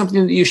not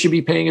something that you should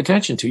be paying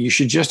attention to. You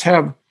should just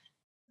have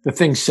the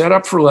thing set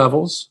up for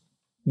levels,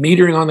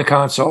 metering on the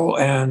console,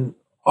 and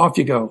off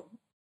you go.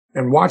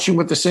 and watching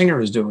what the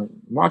singer is doing,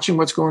 watching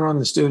what's going on in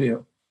the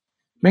studio.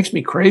 Makes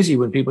me crazy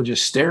when people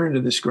just stare into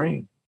the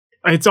screen.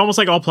 It's almost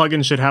like all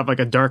plugins should have like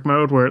a dark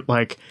mode where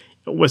like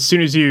as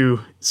soon as you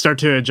start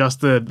to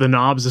adjust the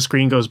knobs, the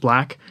screen goes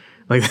black.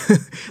 Like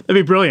that'd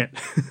be brilliant.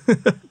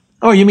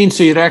 Oh, you mean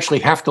so you'd actually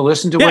have to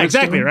listen to what it's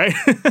exactly, doing? right?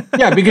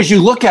 Yeah, because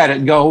you look at it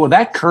and go, well,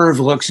 that curve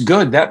looks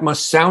good. That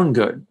must sound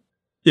good.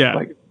 Yeah.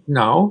 Like,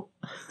 no.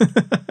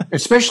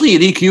 Especially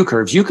at EQ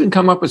curves. You can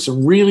come up with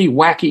some really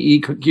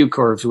wacky EQ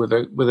curves with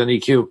an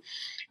EQ.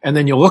 And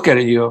then you look at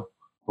it and you go,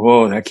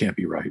 whoa, that can't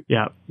be right.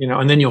 Yeah.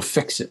 And then you'll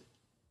fix it.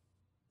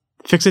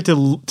 Fix it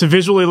to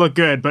visually look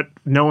good, but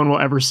no one will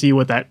ever see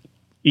what that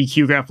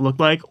EQ graph looked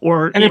like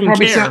or and even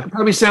it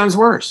probably sounds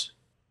worse.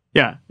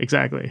 Yeah,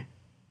 exactly.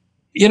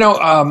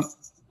 I've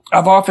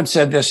often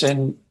said this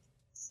and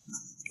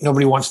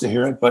nobody wants to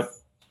hear it, but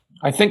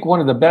I think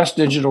one of the best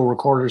digital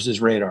recorders is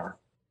Radar.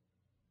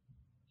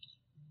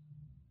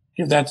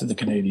 Give that to the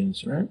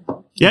Canadians, right?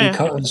 Yeah.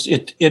 Because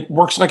it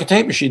works like a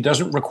tape machine. It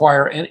doesn't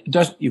require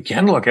you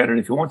can look at it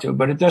if you want to,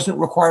 but it doesn't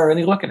require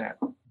any looking at.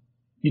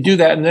 You do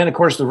that, and then of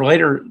course the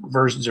later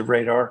versions of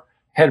Radar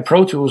had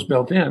Pro Tools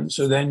built in.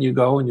 So then you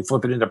go and you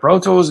flip it into Pro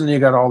Tools and you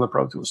got all the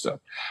Pro Tools stuff.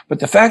 But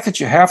the fact that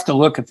you have to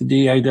look at the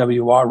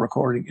DAWR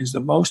recording is the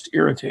most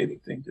irritating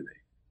thing to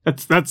me.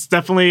 That's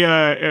definitely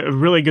a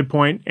really good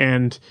point,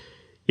 and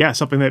yeah,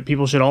 something that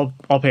people should all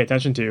pay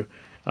attention to.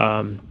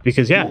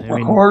 Because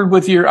record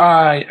with your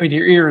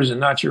your ears and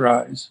not your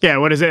eyes. Yeah,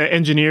 what is it?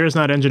 Engineers,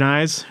 not engine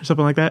eyes, or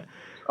something like that.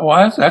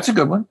 Oh, that's a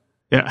good one.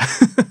 Yeah,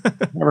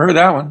 never heard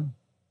that one.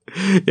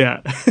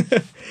 Yeah.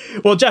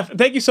 Well, Jeff,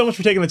 thank you so much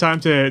for taking the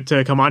time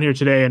to come on here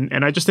today.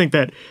 And I just think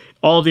that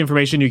all of the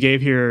information you gave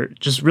here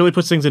just really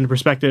puts things into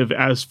perspective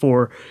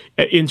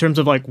in terms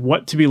of like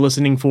what to be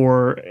listening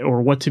for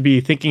or what to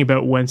be thinking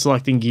about when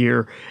selecting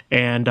gear,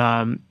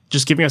 and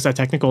just giving us that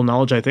technical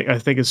knowledge. I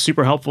think is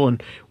super helpful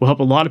and will help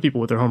a lot of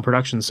people with their home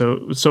production.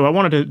 So I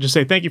wanted to just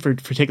say thank you for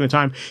taking the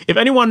time.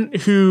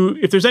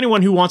 If there's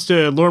anyone who wants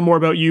to learn more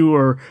about you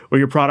or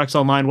your products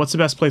online, what's the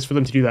best place for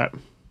them to do that?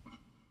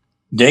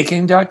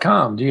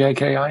 Daking.com,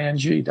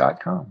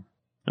 DAKING.com.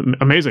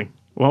 Amazing.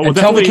 Well, and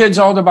tell the kids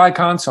all to buy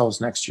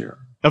consoles next year.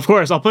 Of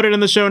course. I'll put it in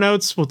the show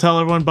notes. We'll tell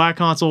everyone buy a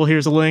console.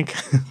 Here's a link.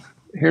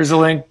 Here's a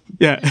link.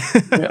 Yeah.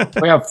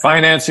 We have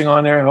financing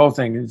on there, the whole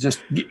thing.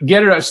 Just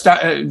get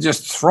it,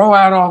 just throw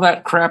out all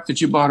that crap that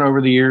you bought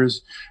over the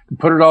years and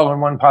put it all in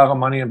one pile of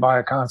money and buy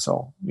a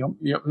console. You'll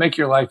make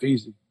your life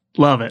easy.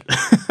 Love it.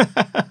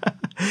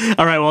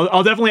 All right. Well,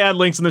 I'll definitely add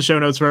links in the show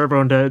notes for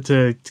everyone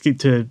to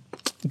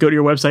go to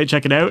your website,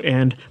 check it out,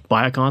 and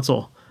buy a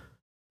console.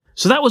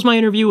 So that was my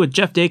interview with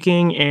Jeff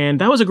Daking, and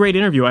that was a great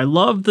interview. I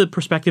love the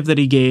perspective that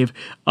he gave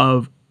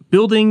of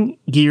building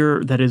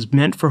gear that is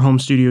meant for home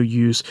studio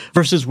use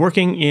versus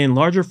working in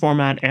larger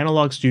format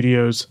analog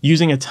studios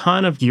using a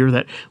ton of gear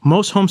that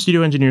most home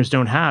studio engineers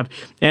don't have.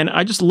 And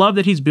I just love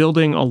that he's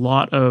building a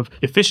lot of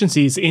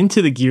efficiencies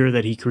into the gear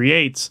that he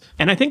creates.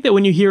 And I think that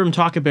when you hear him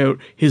talk about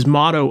his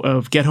motto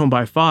of get home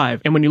by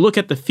 5, and when you look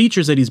at the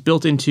features that he's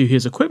built into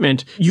his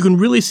equipment, you can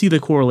really see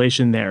the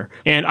correlation there.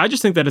 And I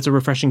just think that it's a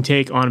refreshing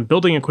take on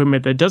building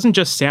equipment that doesn't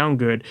just sound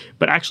good,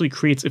 but actually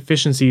creates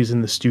efficiencies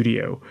in the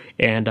studio.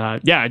 And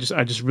I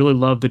just really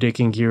love the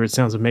Daking gear. It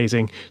sounds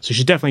amazing. So you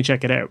should definitely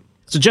check it out.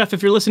 So Jeff,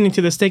 if you're listening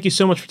to this, thank you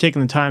so much for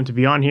taking the time to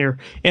be on here.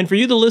 And for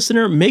you, the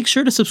listener, make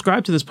sure to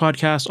subscribe to this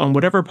podcast on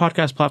whatever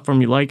podcast platform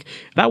you like.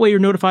 That way you're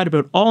notified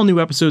about all new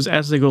episodes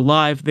as they go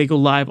live. They go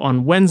live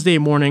on Wednesday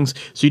mornings,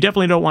 so you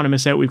definitely don't want to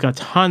miss out. We've got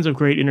tons of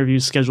great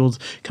interviews scheduled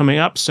coming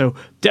up, so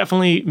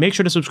definitely make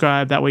sure to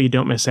subscribe. That way you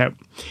don't miss out.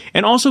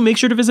 And also make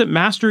sure to visit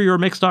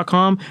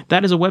masteryourmix.com.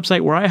 That is a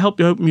website where I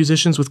help out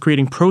musicians with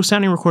creating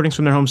pro-sounding recordings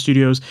from their home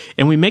studios,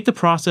 and we make the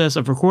process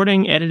of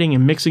recording, editing,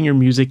 and mixing your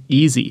music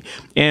easy.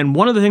 And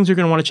one of the things you're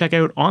going to want to check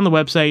out on the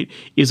website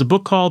is a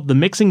book called The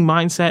Mixing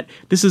Mindset.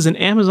 This is an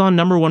Amazon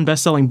 #1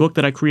 best-selling book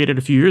that I created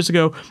a few years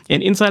ago,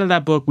 and inside of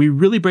that book, we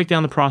really break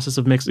down the process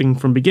of mixing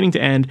from beginning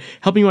to end,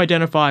 helping you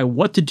identify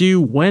what to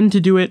do, when to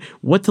do it,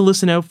 what to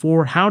listen out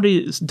for, how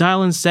to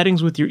dial in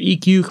settings with your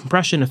EQ,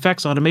 compression,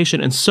 effects,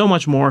 automation, and so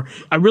much more.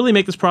 I really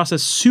make this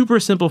process super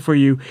simple for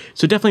you,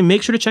 so definitely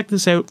make sure to check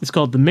this out. It's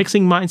called The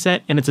Mixing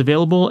Mindset, and it's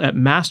available at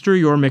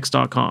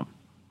masteryourmix.com.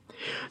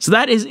 So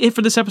that is it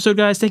for this episode,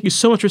 guys. Thank you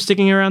so much for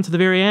sticking around to the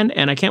very end,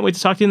 and I can't wait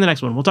to talk to you in the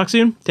next one. We'll talk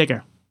soon. Take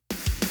care.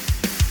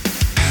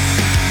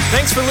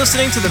 Thanks for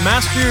listening to the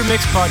Master Your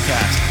Mix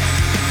podcast.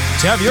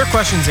 To have your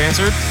questions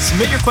answered,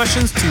 submit your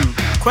questions to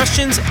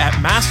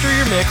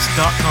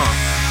questions@masteryourmix.com.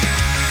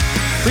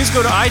 Please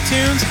go to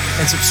iTunes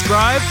and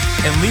subscribe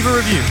and leave a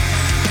review.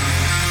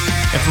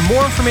 And for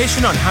more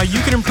information on how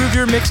you can improve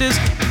your mixes,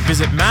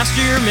 visit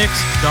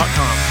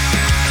masteryourmix.com.